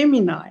is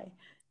Gemini,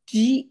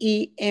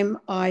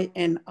 Gemini,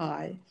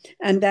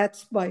 and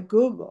that's by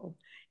Google.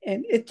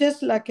 And it's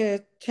just like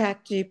a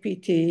chat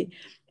GPT.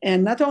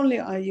 And not only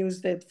I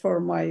used it for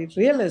my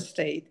real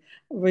estate,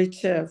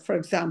 which, for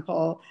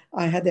example,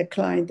 I had a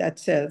client that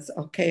says,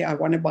 okay, I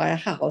want to buy a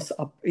house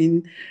up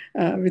in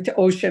with the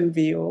ocean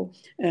view.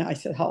 And I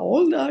said, how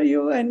old are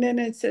you? And then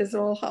it says,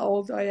 oh, how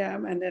old I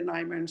am. And then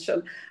I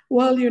mentioned,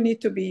 well, you need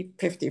to be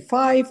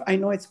 55. I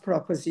know it's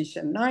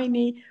Proposition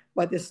 90,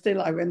 but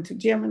still I went to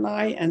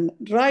Gemini and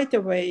right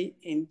away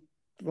in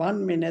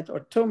 1 minute or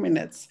 2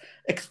 minutes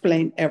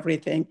explained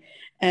everything.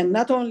 And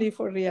not only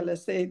for real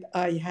estate,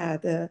 I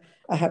have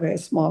a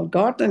small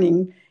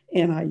gardening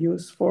and I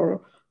use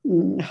for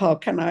how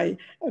can I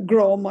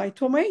grow my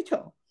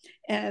tomato.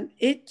 And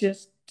it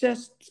just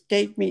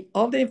gave me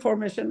all the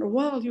information.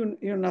 Well,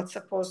 you're not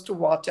supposed to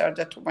water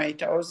the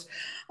tomatoes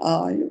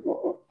uh,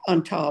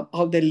 on top,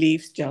 all the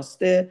leaves, just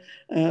the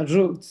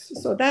roots.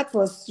 So that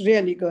was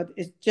really good.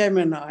 It's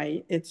Gemini,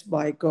 it's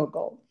by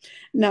Google.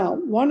 Now,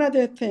 one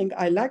other thing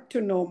I like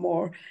to know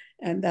more,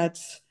 and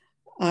that's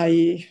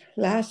I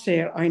last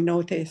year I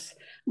noticed,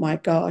 my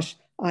gosh,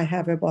 I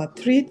have about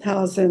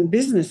 3,000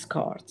 business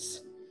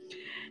cards.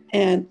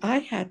 And I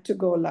had to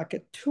go like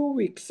a 2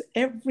 weeks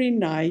every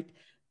night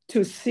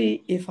to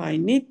see if I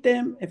need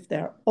them, if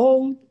they're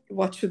old,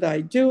 what should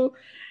I do?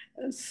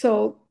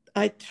 So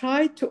I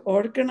try to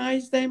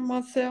organize them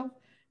myself,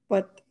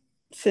 but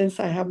since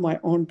I have my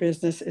own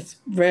business,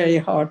 it's very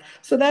hard.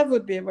 So that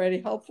would be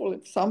very helpful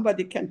if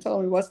somebody can tell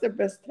me what's the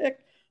best tech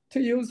to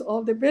use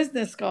all the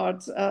business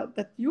cards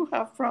that you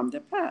have from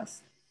the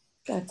past.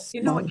 That's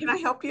You know what? my Can I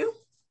help you?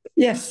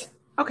 yes.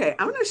 Okay,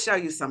 I'm going to show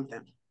you something.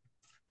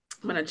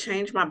 I'm going to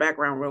change my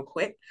background real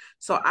quick.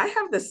 So I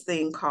have this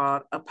thing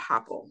called a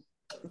Popple.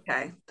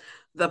 Okay.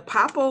 The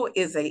Popple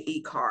is a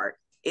e-card.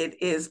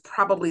 It is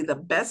probably the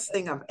best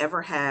thing I've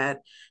ever had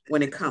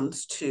when it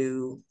comes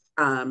to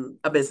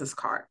a business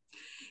card.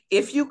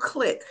 If you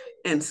click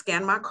and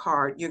scan my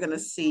card, you're going to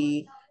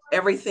see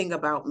everything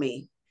about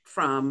me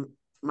from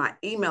my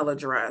email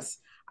address.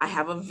 I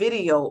have a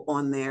video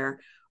on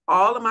there,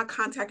 all of my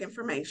contact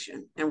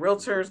information, and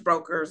realtors,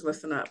 brokers,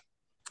 listen up.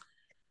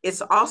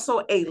 It's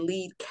also a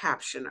lead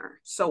captioner.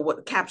 So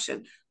what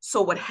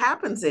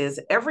happens is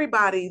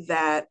everybody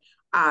that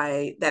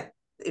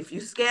if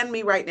you scan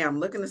me right now, I'm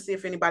looking to see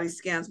if anybody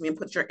scans me and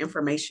puts your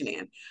information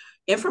in.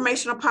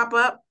 Information will pop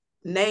up,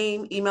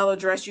 name, email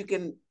address. You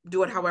can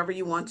do it however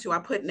you want to. I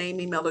put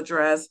name, email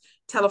address,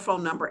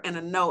 telephone number, and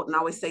a note, and I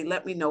always say,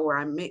 let me know where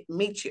I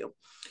meet you.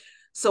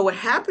 So what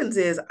happens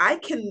is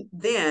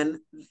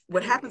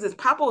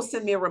Papa will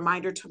send me a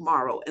reminder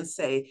tomorrow and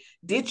say,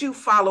 did you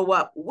follow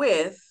up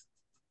with,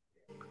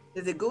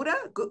 is it Gouda?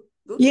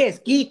 Yes,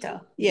 Gita.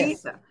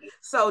 Yes. Gita.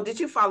 So did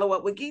you follow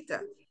up with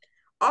Gita?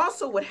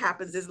 Also, what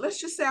happens is, let's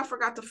just say I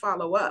forgot to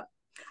follow up.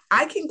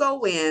 I can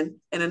go in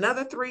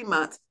another 3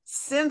 months,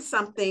 send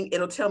something.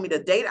 It'll tell me the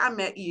date I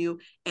met you,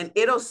 and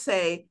it'll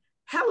say,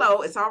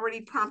 hello, it's already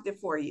prompted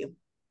for you.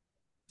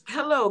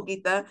 Hello,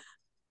 Gita.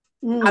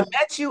 I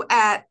met you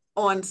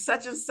on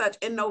such and such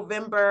in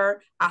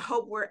November. I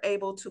hope we're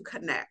able to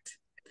connect.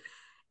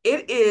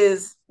 It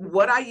is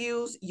what I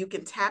use. You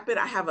can tap it.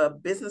 I have a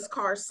business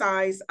card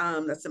size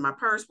that's in my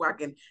purse where I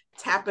can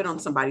tap it on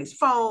somebody's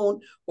phone,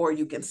 or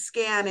you can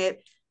scan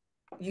it.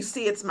 You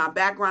see, it's my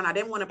background. I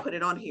didn't want to put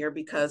it on here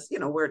because,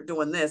 we're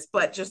doing this,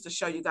 but just to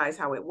show you guys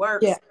how it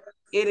works. Yeah.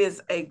 It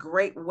is a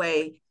great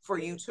way for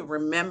you to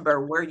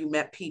remember where you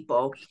met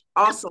people.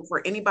 Also,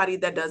 for anybody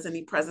that does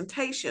any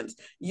presentations,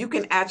 you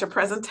can add your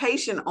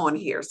presentation on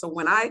here. So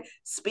when I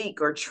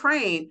speak or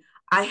train,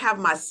 I have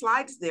my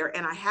slides there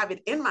and I have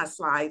it in my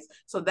slides.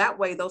 So that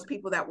way, those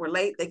people that were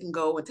late, they can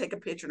go and take a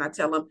picture and I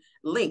tell them,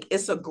 link.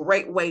 It's a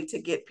great way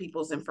to get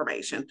people's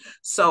information.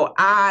 So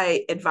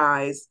I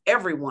advise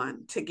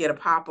everyone to get a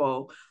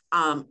Popple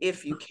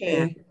if you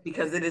can,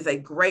 because it is a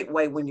great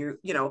way when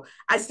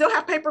I still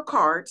have paper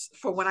cards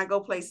for when I go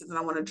places and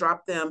I want to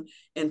drop them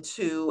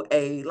into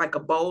a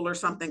bowl or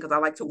something because I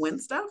like to win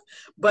stuff.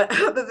 But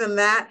other than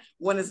that,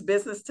 when it's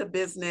business to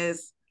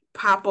business,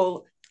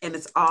 Popple, and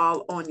it's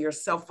all on your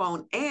cell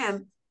phone.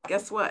 And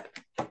guess what?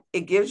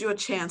 It gives you a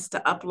chance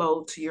to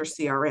upload to your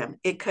CRM.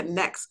 It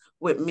connects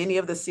with many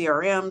of the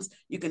CRMs.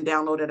 You can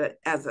download it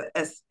as a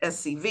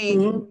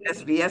SCV,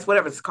 SVS,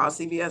 whatever it's called,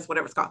 CVS,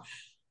 whatever it's called.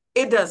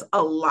 It does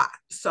a lot.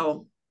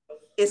 So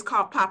it's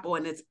called Popple,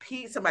 and it's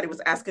somebody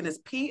was asking, it's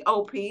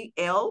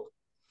POPL.co.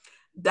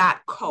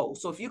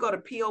 So if you go to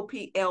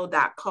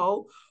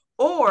POPL.co,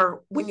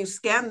 or when you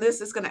scan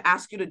this, it's going to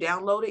ask you to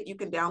download it. You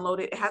can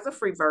download it. It has a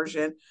free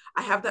version.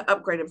 I have the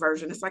upgraded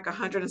version. It's like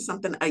 100 and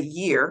something a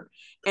year.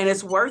 And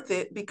it's worth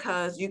it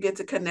because you get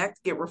to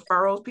connect, get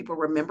referrals. People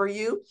remember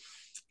you.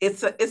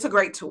 It's a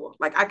great tool.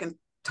 I can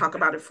talk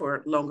about it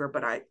for longer,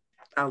 but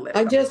I'll let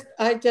it go.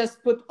 I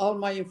just put all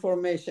my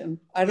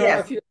information. I don't know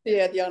if you see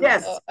it, Yana.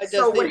 Yes.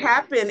 So what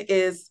happened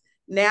is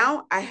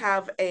now I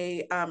have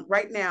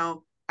right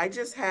now, I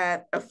just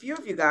had a few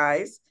of you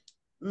guys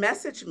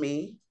message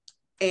me,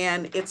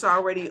 and it's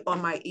already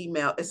on my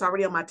email. It's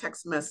already on my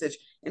text message.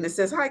 And it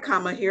says, hi,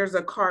 here's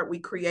a card we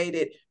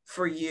created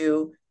for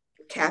you.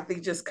 Kathy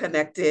just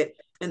connected.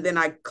 And then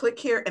I click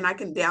here and I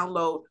can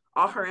download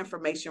all her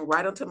information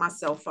right onto my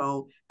cell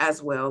phone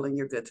as well, and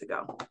you're good to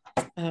go.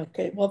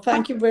 Okay, well,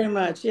 thank you very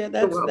much. Yeah, You're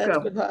that's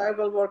welcome. good. I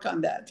will work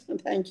on that.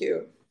 Thank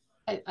you.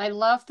 I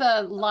love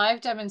the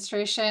live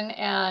demonstration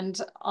and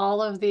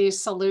all of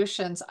these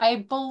solutions.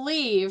 I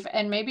believe,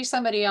 and maybe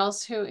somebody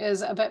else who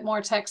is a bit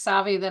more tech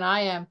savvy than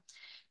I am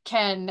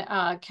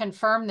can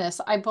confirm this.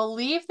 I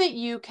believe that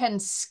you can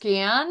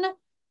scan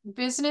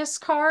business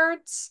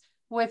cards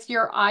with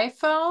your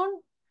iPhone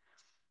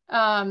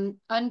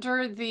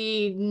under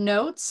the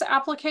notes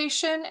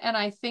application, and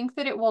I think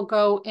that it will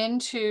go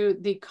into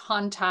the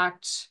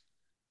contacts.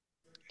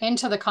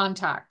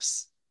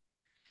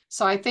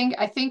 So I think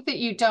that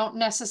you don't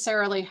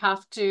necessarily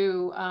have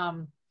to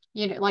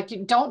like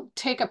you don't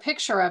take a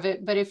picture of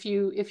it, but if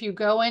you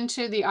go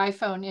into the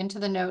iPhone, into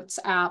the Notes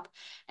app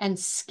and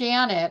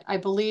scan it, I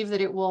believe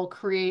that it will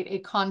create a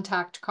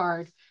contact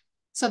card.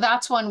 So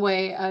that's one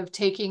way of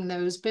taking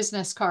those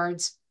business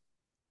cards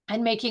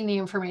and making the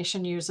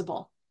information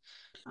usable.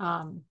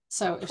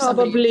 So if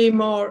somebody, Probably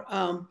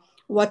more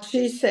what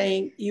she's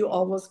saying, you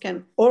always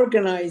can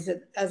organize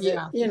it as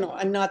a, yeah,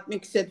 and not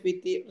mix it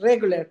with the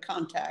regular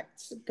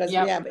contacts because we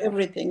yep, have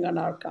everything on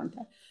our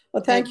contact.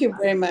 Well, thank you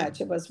very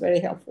much. It was very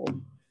helpful.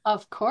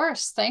 of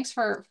course. Thanks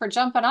for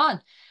jumping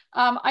on.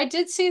 I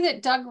did see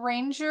that Doug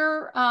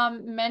Ranger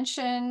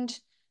mentioned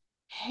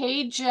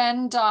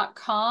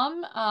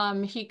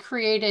heygen.com. He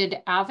created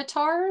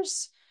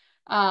avatars.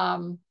 I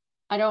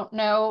don't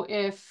know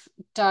if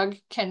Doug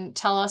can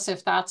tell us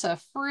if that's a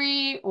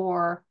free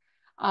or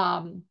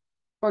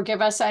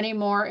give us any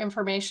more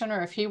information,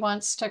 or if he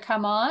wants to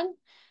come on.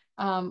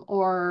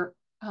 Or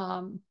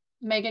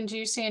Megan, do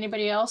you see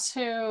anybody else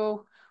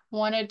who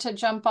wanted to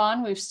jump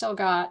on? We've still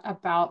got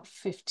about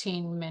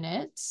 15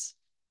 minutes.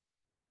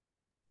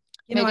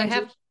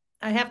 Megan,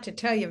 I have to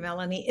tell you,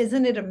 Melanie,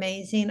 isn't it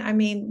amazing? I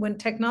mean, when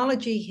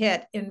technology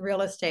hit in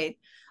real estate,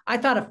 I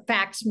thought a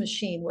fax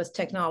machine was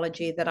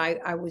technology that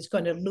I was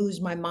going to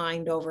lose my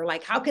mind over.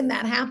 Like, how can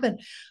that happen?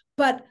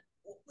 But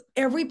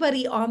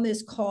everybody on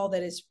this call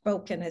that has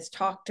spoken has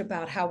talked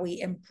about how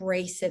we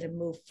embrace it and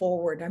move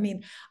forward. I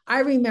mean, I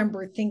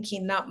remember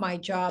thinking, not my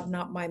job,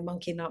 not my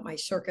monkey, not my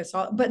circus,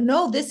 but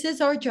no, this is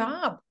our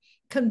job,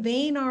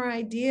 conveying our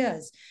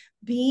ideas,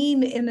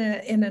 being in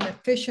an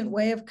efficient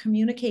way of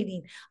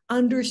communicating,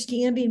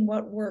 understanding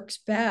what works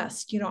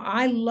best.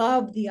 I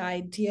love the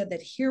idea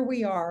that here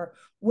we are,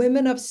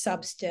 women of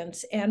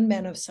substance and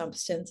men of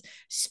substance,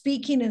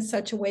 speaking in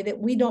such a way that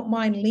we don't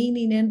mind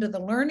leaning into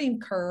the learning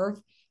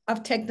curve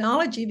of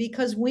technology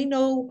because we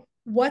know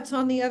what's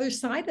on the other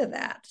side of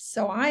that.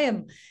 So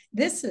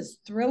this is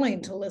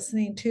thrilling to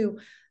listening to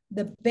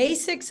the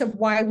basics of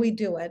why we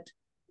do it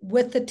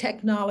with the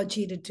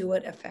technology to do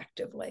it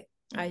effectively.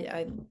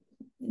 I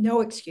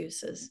no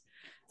excuses.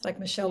 It's like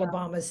Michelle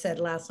Obama said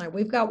last night,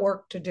 we've got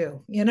work to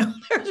do.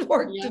 There's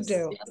work to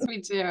do. Yes,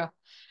 we do.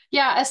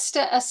 Yeah,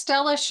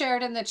 Estella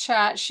shared in the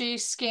chat, she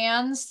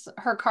scans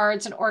her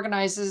cards and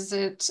organizes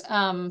it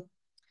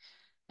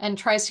and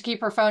tries to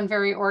keep her phone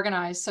very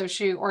organized. So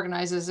she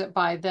organizes it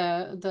by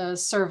the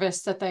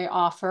service that they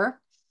offer.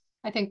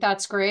 I think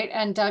that's great.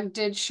 And Doug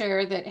did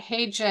share that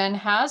HeyGen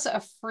has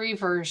a free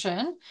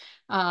version,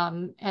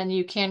 and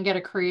you can get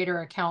a creator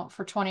account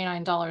for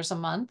 $29 a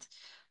month.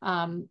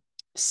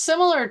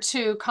 Similar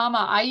to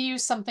Comma, I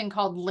use something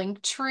called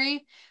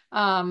Linktree,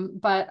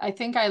 but I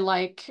think I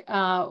like,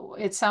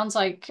 it sounds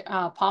like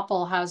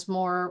Popple has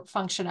more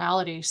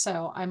functionality,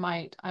 so I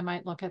might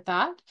look at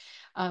that.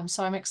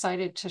 So I'm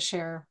excited to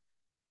share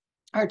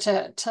or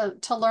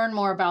to learn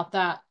more about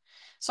that.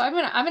 So I'm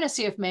gonna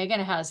see if Megan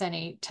has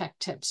any tech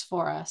tips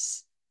for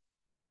us.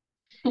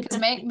 Because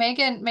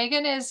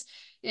Megan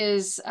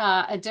is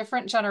a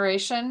different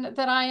generation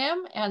than I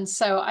am, and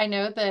so I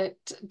know that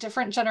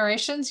different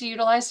generations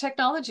utilize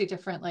technology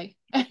differently.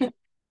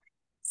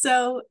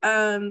 So,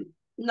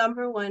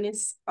 number one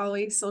is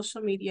always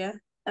social media.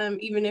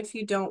 Even if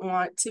you don't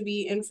want to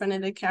be in front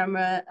of the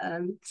camera,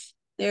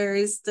 there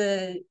is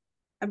I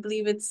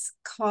believe it's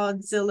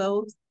called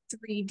Zillow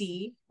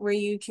 3D, where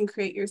you can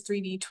create your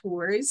 3D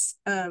tours,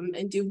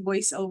 and do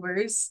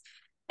voiceovers.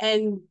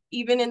 And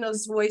even in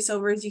those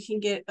voiceovers, you can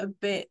give a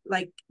bit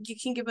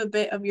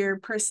of your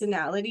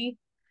personality.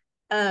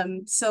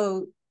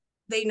 So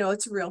they know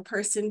it's a real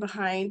person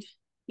behind,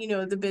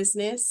 the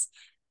business.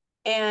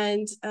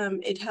 And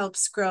it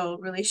helps grow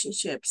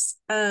relationships.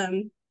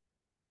 Another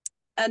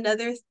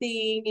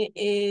thing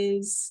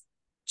is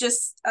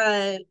just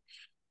like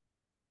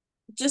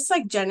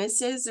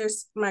Genesis,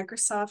 there's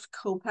Microsoft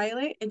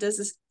Copilot. It does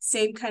the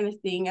same kind of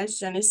thing as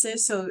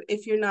Genesis. So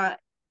if you're not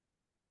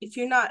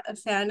a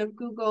fan of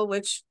Google,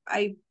 which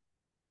I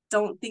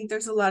don't think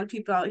there's a lot of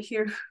people out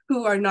here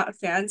who are not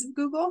fans of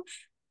Google,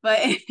 but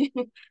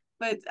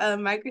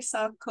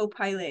Microsoft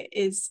Copilot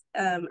is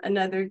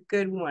another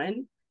good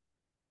one.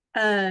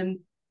 And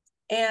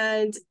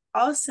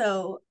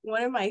also,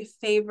 one of my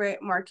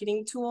favorite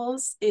marketing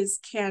tools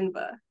is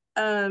Canva.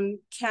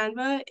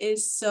 Canva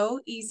is so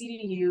easy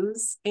to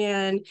use,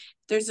 and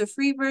there's a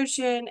free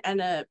version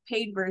and a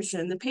paid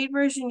version. The paid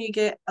version, you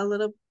get a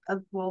little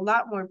well, a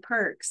lot more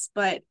perks,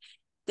 but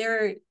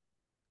they're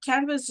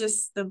Canva's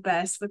just the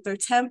best with their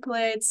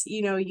templates.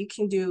 You know, you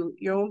can do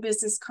your own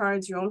business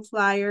cards, your own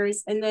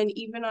flyers, and then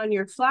even on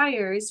your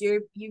flyers,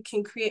 you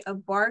can create a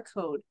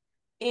barcode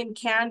in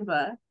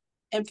Canva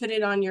and put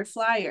it on your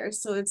flyer.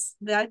 So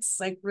that's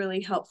like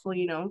really helpful,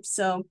 you know.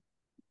 So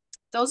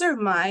those are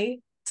my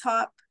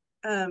top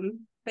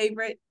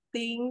favorite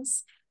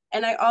things.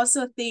 And I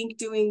also think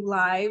doing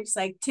lives,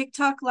 like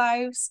TikTok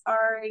lives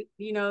are,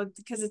 you know,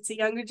 because it's a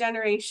younger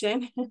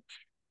generation,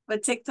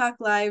 but TikTok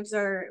lives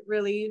are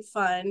really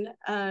fun.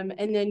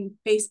 And then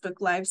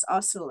Facebook lives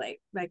also, like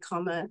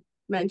Kama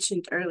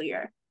mentioned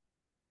earlier.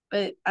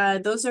 But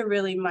those are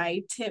really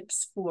my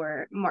tips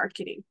for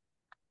marketing.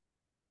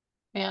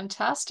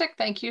 Fantastic.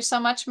 Thank you so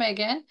much,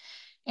 Megan.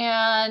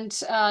 And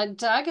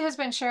Doug has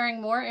been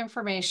sharing more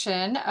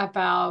information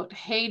about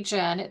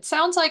HeyGen. It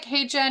sounds like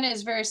HeyGen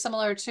is very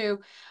similar to,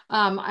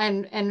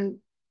 and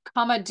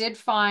Kama did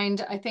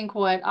find, I think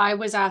what I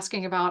was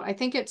asking about, I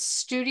think it's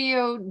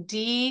Studio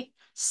D/ID.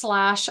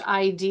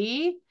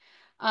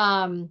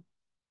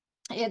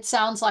 It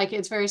sounds like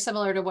it's very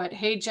similar to what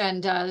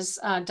HeyGen does.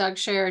 Doug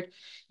shared,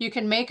 you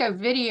can make a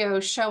video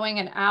showing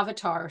an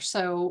avatar.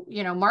 So,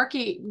 you know,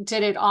 Marky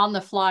did it on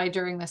the fly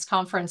during this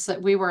conference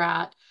that we were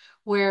at,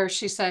 where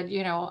she said,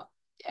 you know,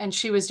 and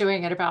she was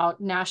doing it about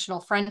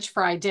National French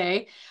Fry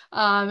Day.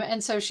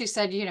 And so she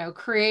said, you know,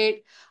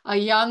 create a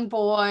young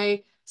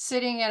boy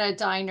sitting at a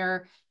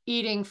diner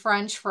eating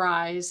French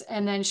fries.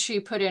 And then she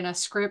put in a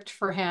script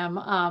for him.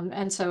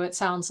 And so it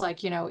sounds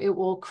like, you know, it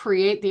will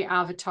create the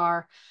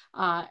avatar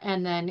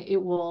and then it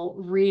will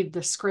read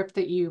the script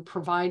that you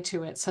provide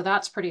to it. So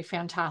that's pretty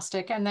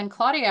fantastic. And then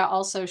Claudia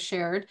also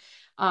shared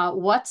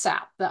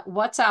WhatsApp. That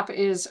WhatsApp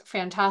is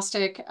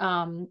fantastic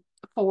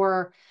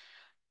for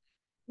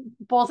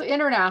both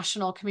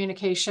international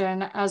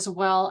communication as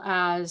well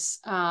as,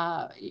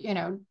 you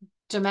know,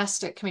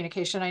 domestic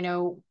communication. I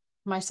know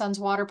my son's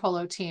water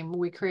polo team,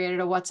 we created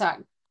a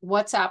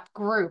WhatsApp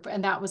group,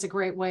 and that was a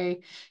great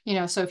way, you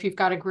know, so if you've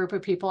got a group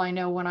of people, I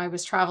know when I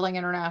was traveling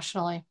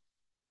internationally,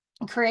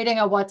 creating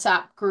a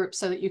WhatsApp group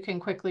so that you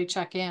can quickly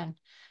check in.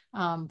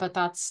 But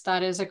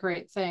that is a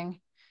great thing.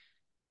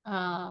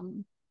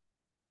 And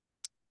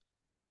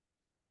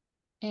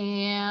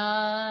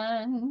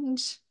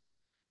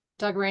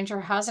Doug Ranger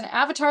has an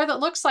avatar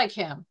that looks like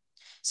him.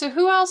 So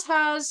who else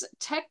has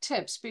tech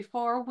tips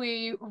before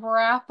we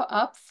wrap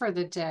up for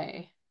the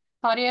day?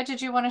 Claudia,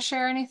 did you want to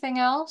share anything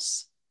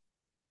else?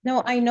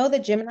 No, I know the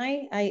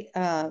Gemini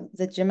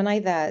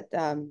that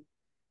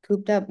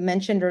Kupta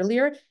mentioned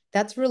earlier,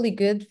 that's really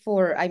good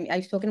for,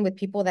 I've spoken with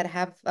people that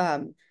have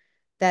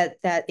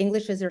that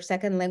English is their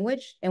second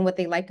language. And what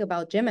they like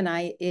about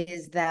Gemini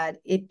is that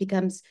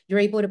you're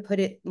able to put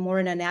it more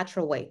in a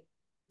natural way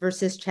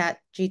versus Chat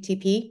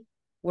GTP,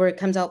 where it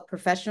comes out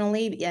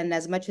professionally. And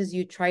as much as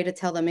you try to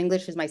tell them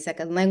English is my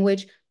second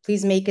language,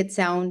 please make it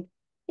sound,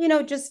 you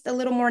know, just a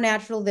little more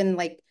natural than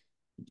like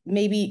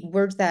maybe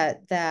words uh,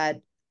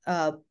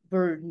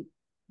 we're,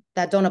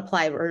 that don't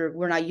apply or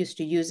we're not used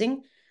to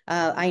using.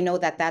 I know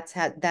that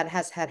that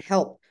has had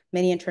help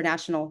many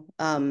international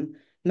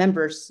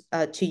members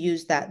to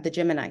use the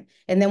Gemini.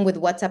 And then with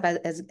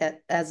WhatsApp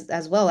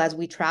as well, as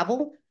we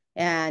travel,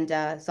 and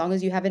as long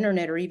as you have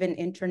internet or even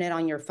internet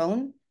on your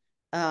phone,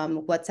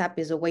 WhatsApp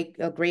is a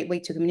great way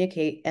to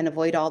communicate and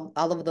avoid all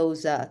of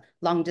those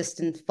long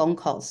distance phone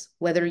calls.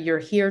 Whether we're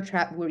here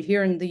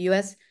in the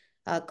US,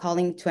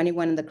 calling to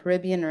anyone in the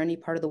Caribbean or any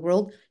part of the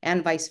world,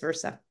 and vice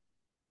versa.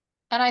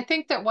 And I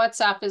think that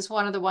WhatsApp is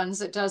one of the ones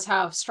that does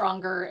have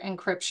stronger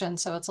encryption,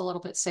 so it's a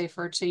little bit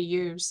safer to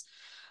use.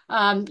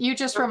 You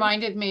just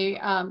reminded me,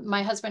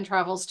 my husband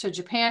travels to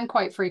Japan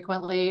quite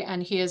frequently,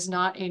 and he is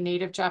not a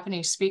native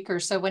Japanese speaker.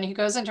 So when he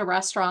goes into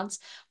restaurants,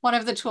 one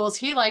of the tools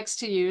he likes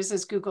to use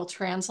is Google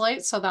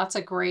Translate. So that's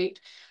a great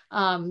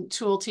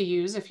tool to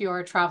use if you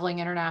are traveling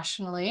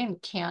internationally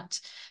and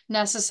can't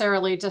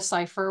necessarily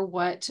decipher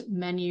what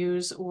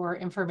menus or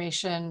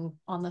information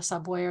on the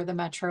subway or the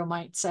metro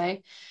might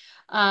say.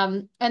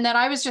 And then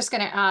I was just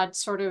going to add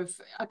sort of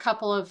a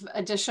couple of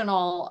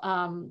additional,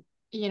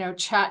 you know,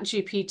 Chat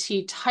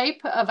GPT type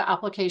of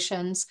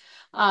applications.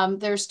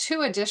 There's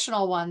two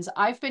additional ones.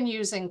 I've been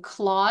using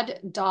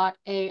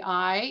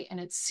Claude.ai, and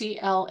it's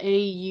CLAUDE.ai.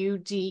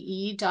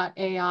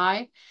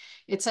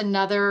 It's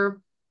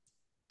another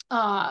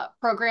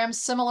program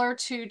similar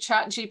to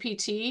Chat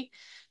GPT.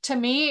 To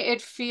me,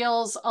 it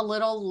feels a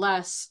little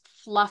less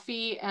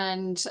fluffy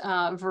and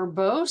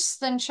verbose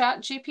than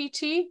Chat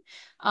GPT.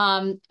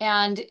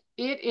 And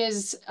it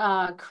is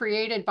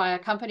created by a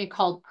company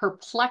called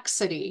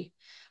Perplexity.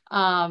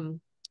 And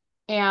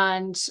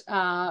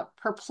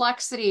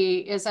Perplexity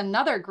is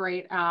another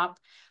great app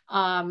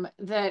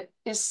that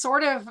is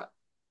sort of,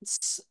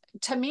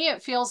 to me,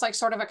 it feels like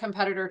sort of a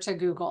competitor to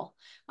Google.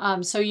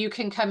 So you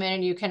can come in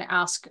and you can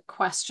ask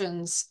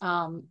questions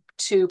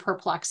to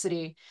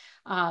Perplexity,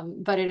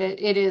 but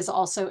it is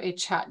also a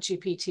Chat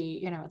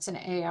GPT, you know, it's an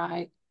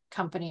AI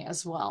company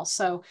as well.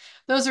 So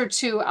those are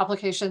two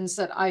applications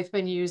that I've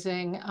been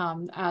using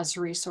as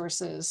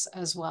resources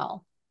as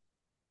well.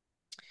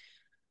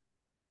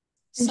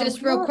 And So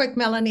just real quick,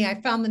 Melanie, I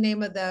found the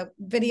name of the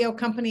video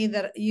company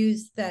that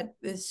is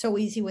so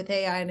easy with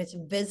AI, and it's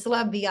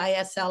Visla,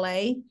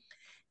 Visla.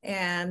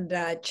 And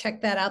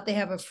check that out. They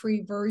have a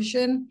free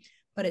version,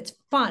 but it's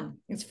fun.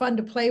 It's fun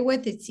to play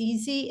with. It's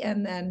easy.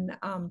 And then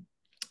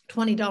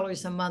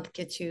 $20 a month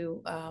gets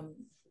you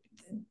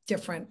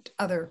different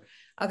other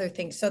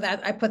things. So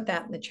that I put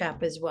that in the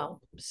chat as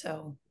well.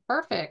 So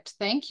perfect.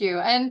 Thank you.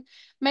 And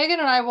Megan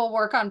and I will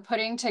work on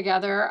putting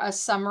together a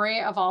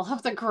summary of all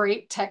of the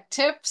great tech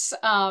tips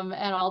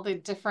and all the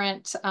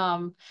different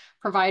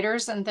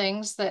providers and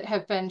things that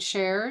have been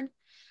shared.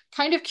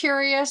 Kind of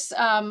curious,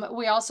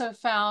 we also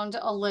found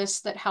a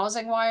list that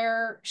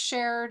HousingWire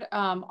shared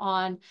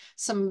on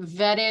some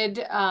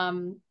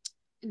vetted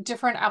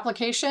different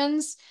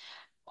applications.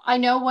 I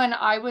know when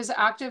I was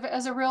active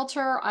as a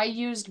realtor, I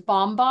used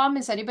BombBomb.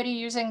 Is anybody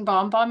using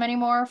BombBomb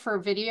anymore for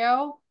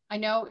video? I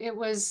know it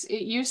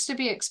used to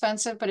be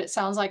expensive, but it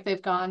sounds like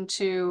they've gone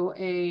to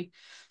a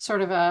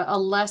sort of a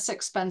less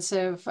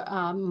expensive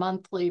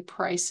monthly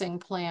pricing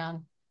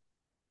plan.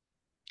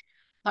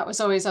 That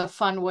was always a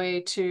fun way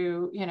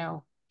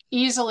to,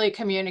 easily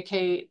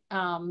communicate,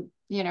 and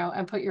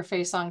put your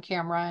face on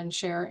camera and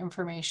share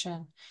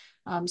information.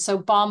 So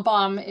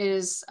BombBomb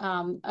is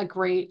a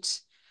great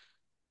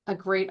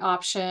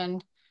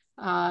option.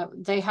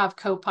 They have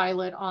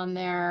Copilot on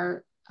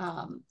there.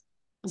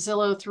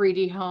 Zillow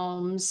 3D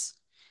Homes,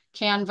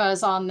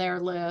 Canva's on their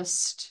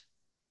list.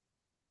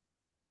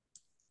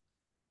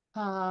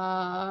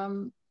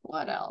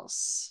 What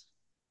else?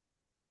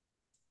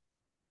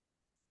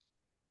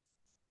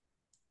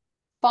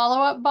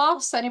 Follow Up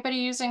Boss. Anybody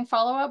using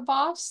Follow Up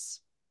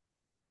Boss?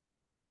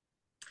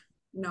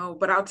 No,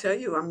 but I'll tell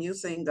you, I'm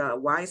using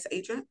Wise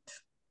Agent.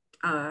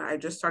 I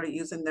just started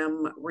using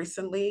them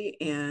recently,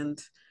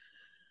 and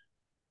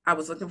I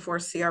was looking for a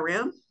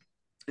CRM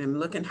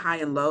and looking high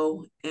and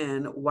low,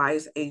 and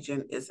Wise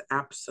Agent is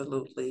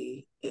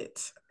absolutely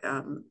it.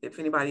 If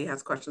anybody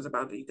has questions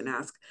about it, you can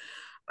ask.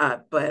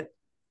 But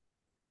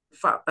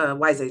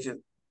Wise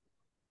Agent,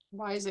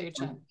 Wise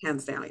Agent.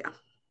 hands down, yeah.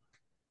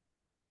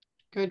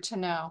 Good to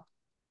know.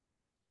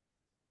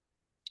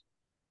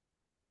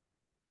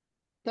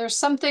 There's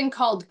something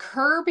called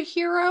Curb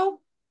Hero.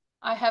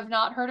 I have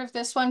not heard of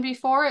this one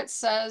before. It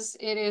says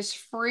it is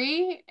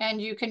free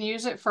and you can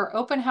use it for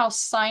open house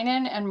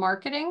sign-in and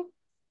marketing.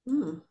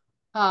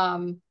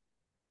 Touchless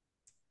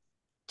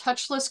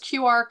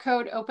QR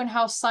code, open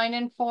house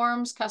sign-in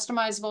forms,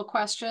 customizable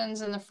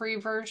questions in the free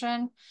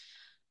version.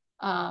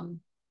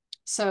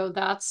 So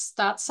that's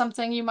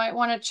something you might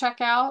want to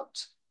check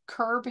out.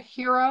 Curb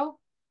Hero.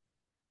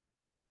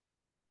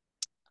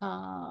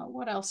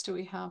 What else do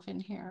we have in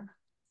here?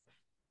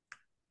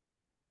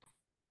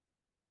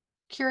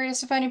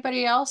 Curious if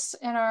anybody else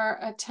in our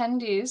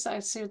attendees, I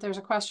see there's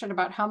a question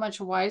about how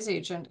much Wise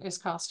Agent is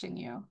costing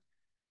you.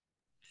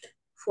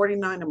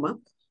 $49 a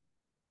month.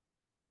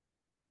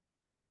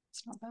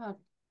 It's not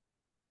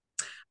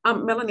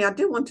bad. Melanie, I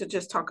did want to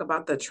just talk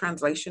about the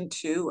translation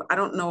too. I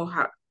don't know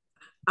how,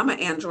 I'm an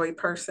Android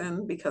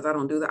person because I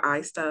don't do the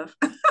eye stuff.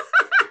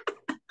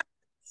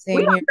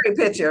 We have great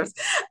pictures.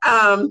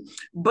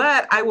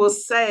 But I will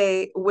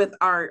say with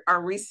our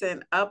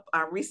recent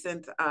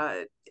updates,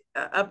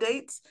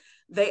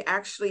 they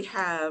actually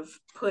have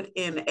put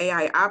in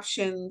AI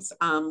options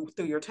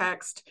through your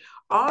text.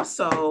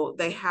 Also,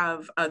 they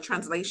have a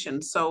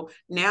translation. So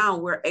now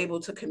we're able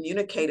to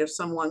communicate. If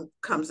someone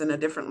comes in a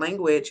different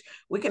language,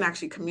 we can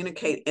actually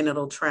communicate and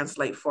it'll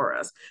translate for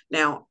us.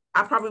 Now,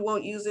 I probably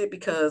won't use it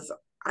because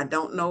I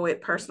don't know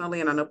it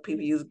personally, and I know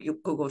people use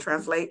Google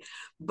Translate,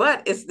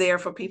 but it's there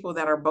for people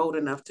that are bold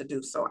enough to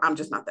do so. I'm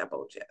just not that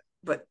bold yet,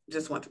 but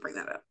just want to bring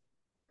that up.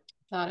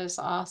 That is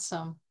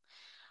awesome.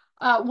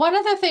 One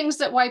of the things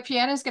that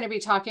YPN is going to be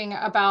talking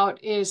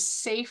about is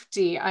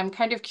safety. I'm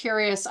kind of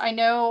curious. I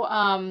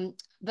know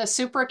the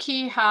Super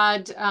Key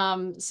had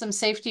some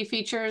safety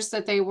features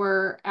that they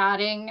were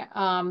adding,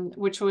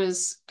 which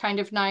was kind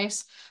of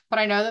nice. But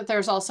I know that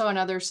there's also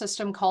another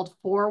system called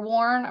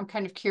Forewarn. I'm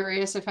kind of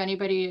curious if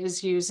anybody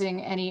is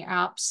using any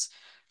apps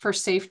for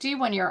safety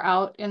when you're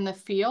out in the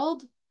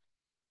field.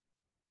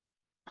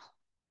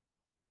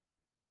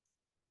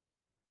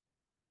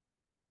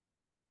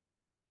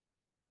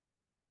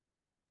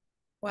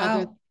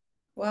 Wow.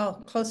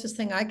 Well, closest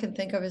thing I can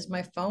think of is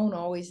my phone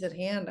always at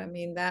hand. I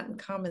mean, that and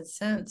common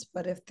sense.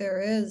 But if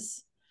there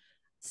is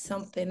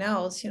something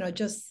else,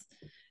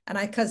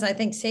 because I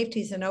think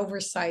safety is an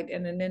oversight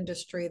in an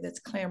industry that's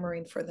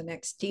clamoring for the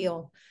next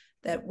deal,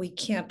 that we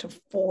can't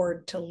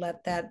afford to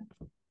let that,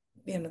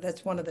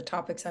 that's one of the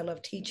topics I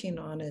love teaching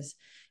on is,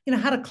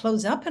 how to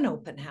close up an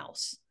open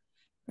house.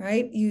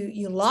 Right?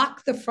 You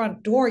lock the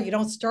front door. You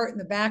don't start in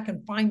the back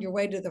and find your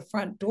way to the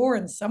front door.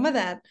 And some of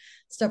that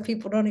stuff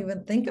people don't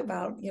even think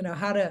about,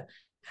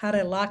 how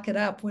to lock it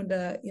up,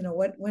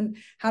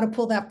 how to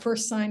pull that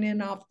first sign in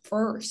off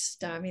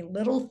first. I mean,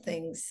 little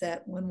things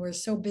that when we're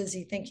so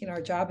busy thinking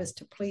our job is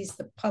to please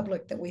the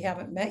public that we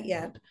haven't met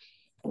yet,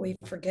 we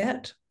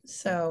forget.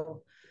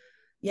 So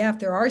yeah, if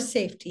there are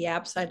safety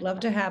apps, I'd love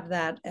to have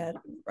that at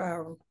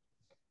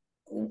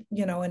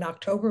you know, in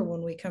October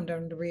when we come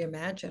down to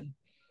Reimagine.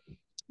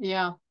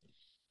 Yeah.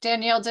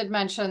 Danielle did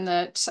mention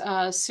that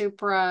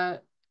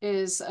Supra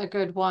is a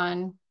good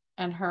one,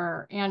 and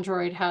her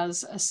Android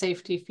has a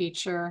safety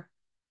feature.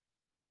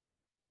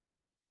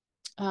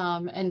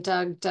 And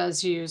Doug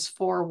does use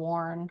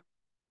Forewarn.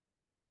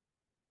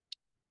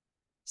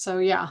 So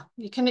yeah,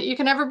 you can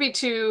never be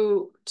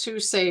too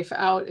safe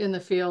out in the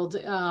field.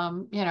 You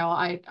know,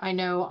 I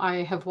know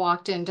I have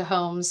walked into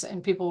homes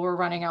and people were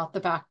running out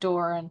the back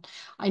door, and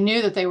I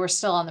knew that they were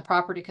still on the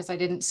property because I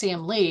didn't see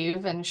them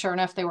leave, and sure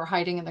enough, they were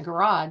hiding in the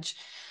garage.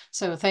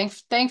 So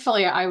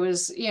thankfully, I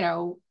was, you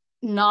know,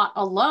 not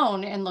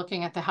alone in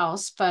looking at the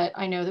house, but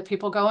I know that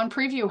people go and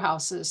preview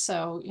houses,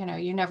 so you know,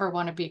 you never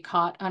want to be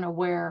caught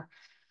unaware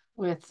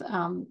with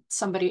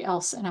somebody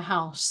else in a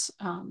house.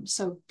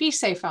 So be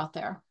safe out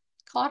there.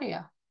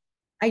 Claudia.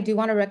 I do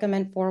want to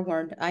recommend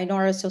Forewarn. I know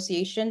our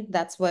association,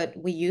 that's what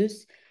we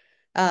use.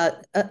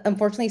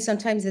 Unfortunately,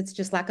 sometimes it's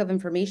just lack of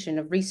information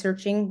of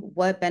researching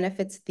what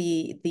benefits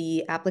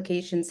the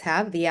applications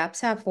have, the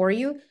apps have for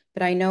you.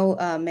 But I know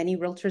many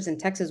realtors in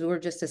Texas, we were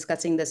just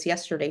discussing this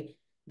yesterday.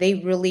 They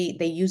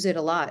use it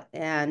a lot,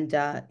 and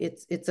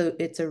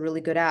it's a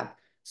really good app.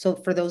 So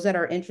for those that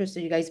are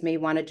interested, you guys may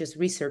want to just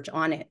research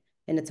on it,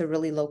 and it's a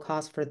really low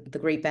cost for the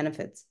great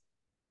benefits.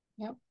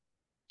 Yep.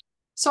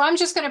 So I'm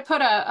just going to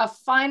put a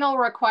final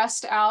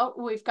request out.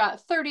 We've got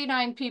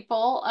 39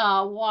 people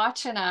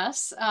watching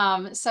us.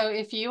 So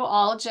if you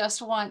all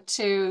just want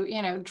to,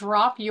 you know,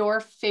 drop your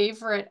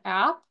favorite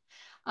app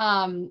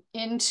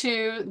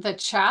into the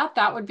chat,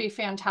 that would be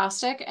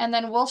fantastic. And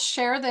then we'll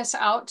share this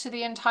out to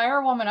the entire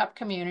WomanUP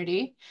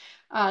community.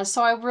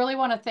 So I really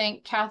want to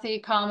thank Kathy,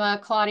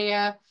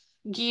 Claudia,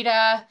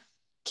 Gita,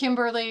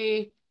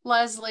 Kimberly,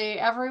 Leslie,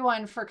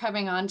 everyone for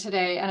coming on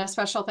today, and a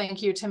special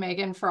thank you to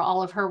Megan for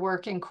all of her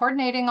work in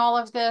coordinating all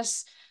of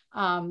this.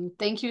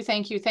 Thank you,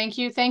 thank you, thank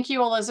you. Thank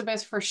you,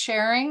 Elizabeth, for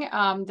sharing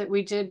that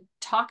we did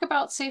talk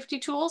about safety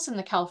tools in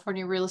the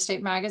California Real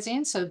Estate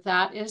Magazine, so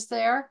that is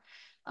there.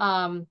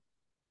 And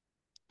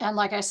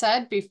like I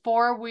said,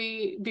 before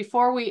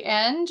we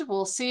end,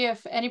 we'll see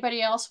if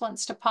anybody else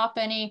wants to pop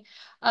any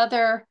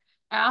other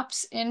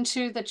apps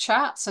into the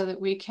chat so that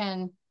we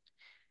can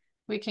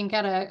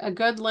get a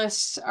good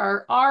list,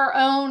 our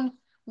own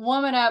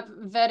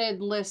WomanUP vetted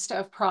list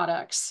of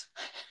products.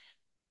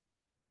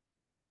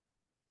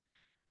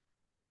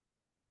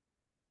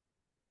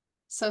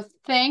 So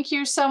thank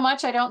you so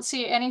much. I don't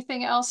see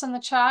anything else in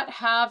the chat.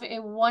 Have a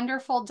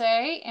wonderful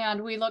day,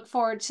 and we look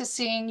forward to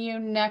seeing you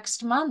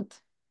next month.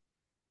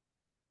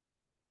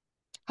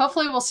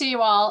 Hopefully we'll see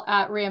you all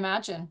at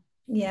Reimagine.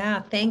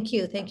 Yeah, thank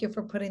you. Thank you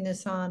for putting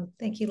this on.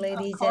 Thank you,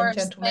 ladies and Of course.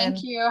 gentlemen.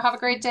 Thank you. Have a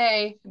great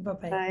day.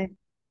 Bye-bye. Bye.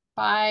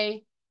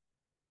 Bye.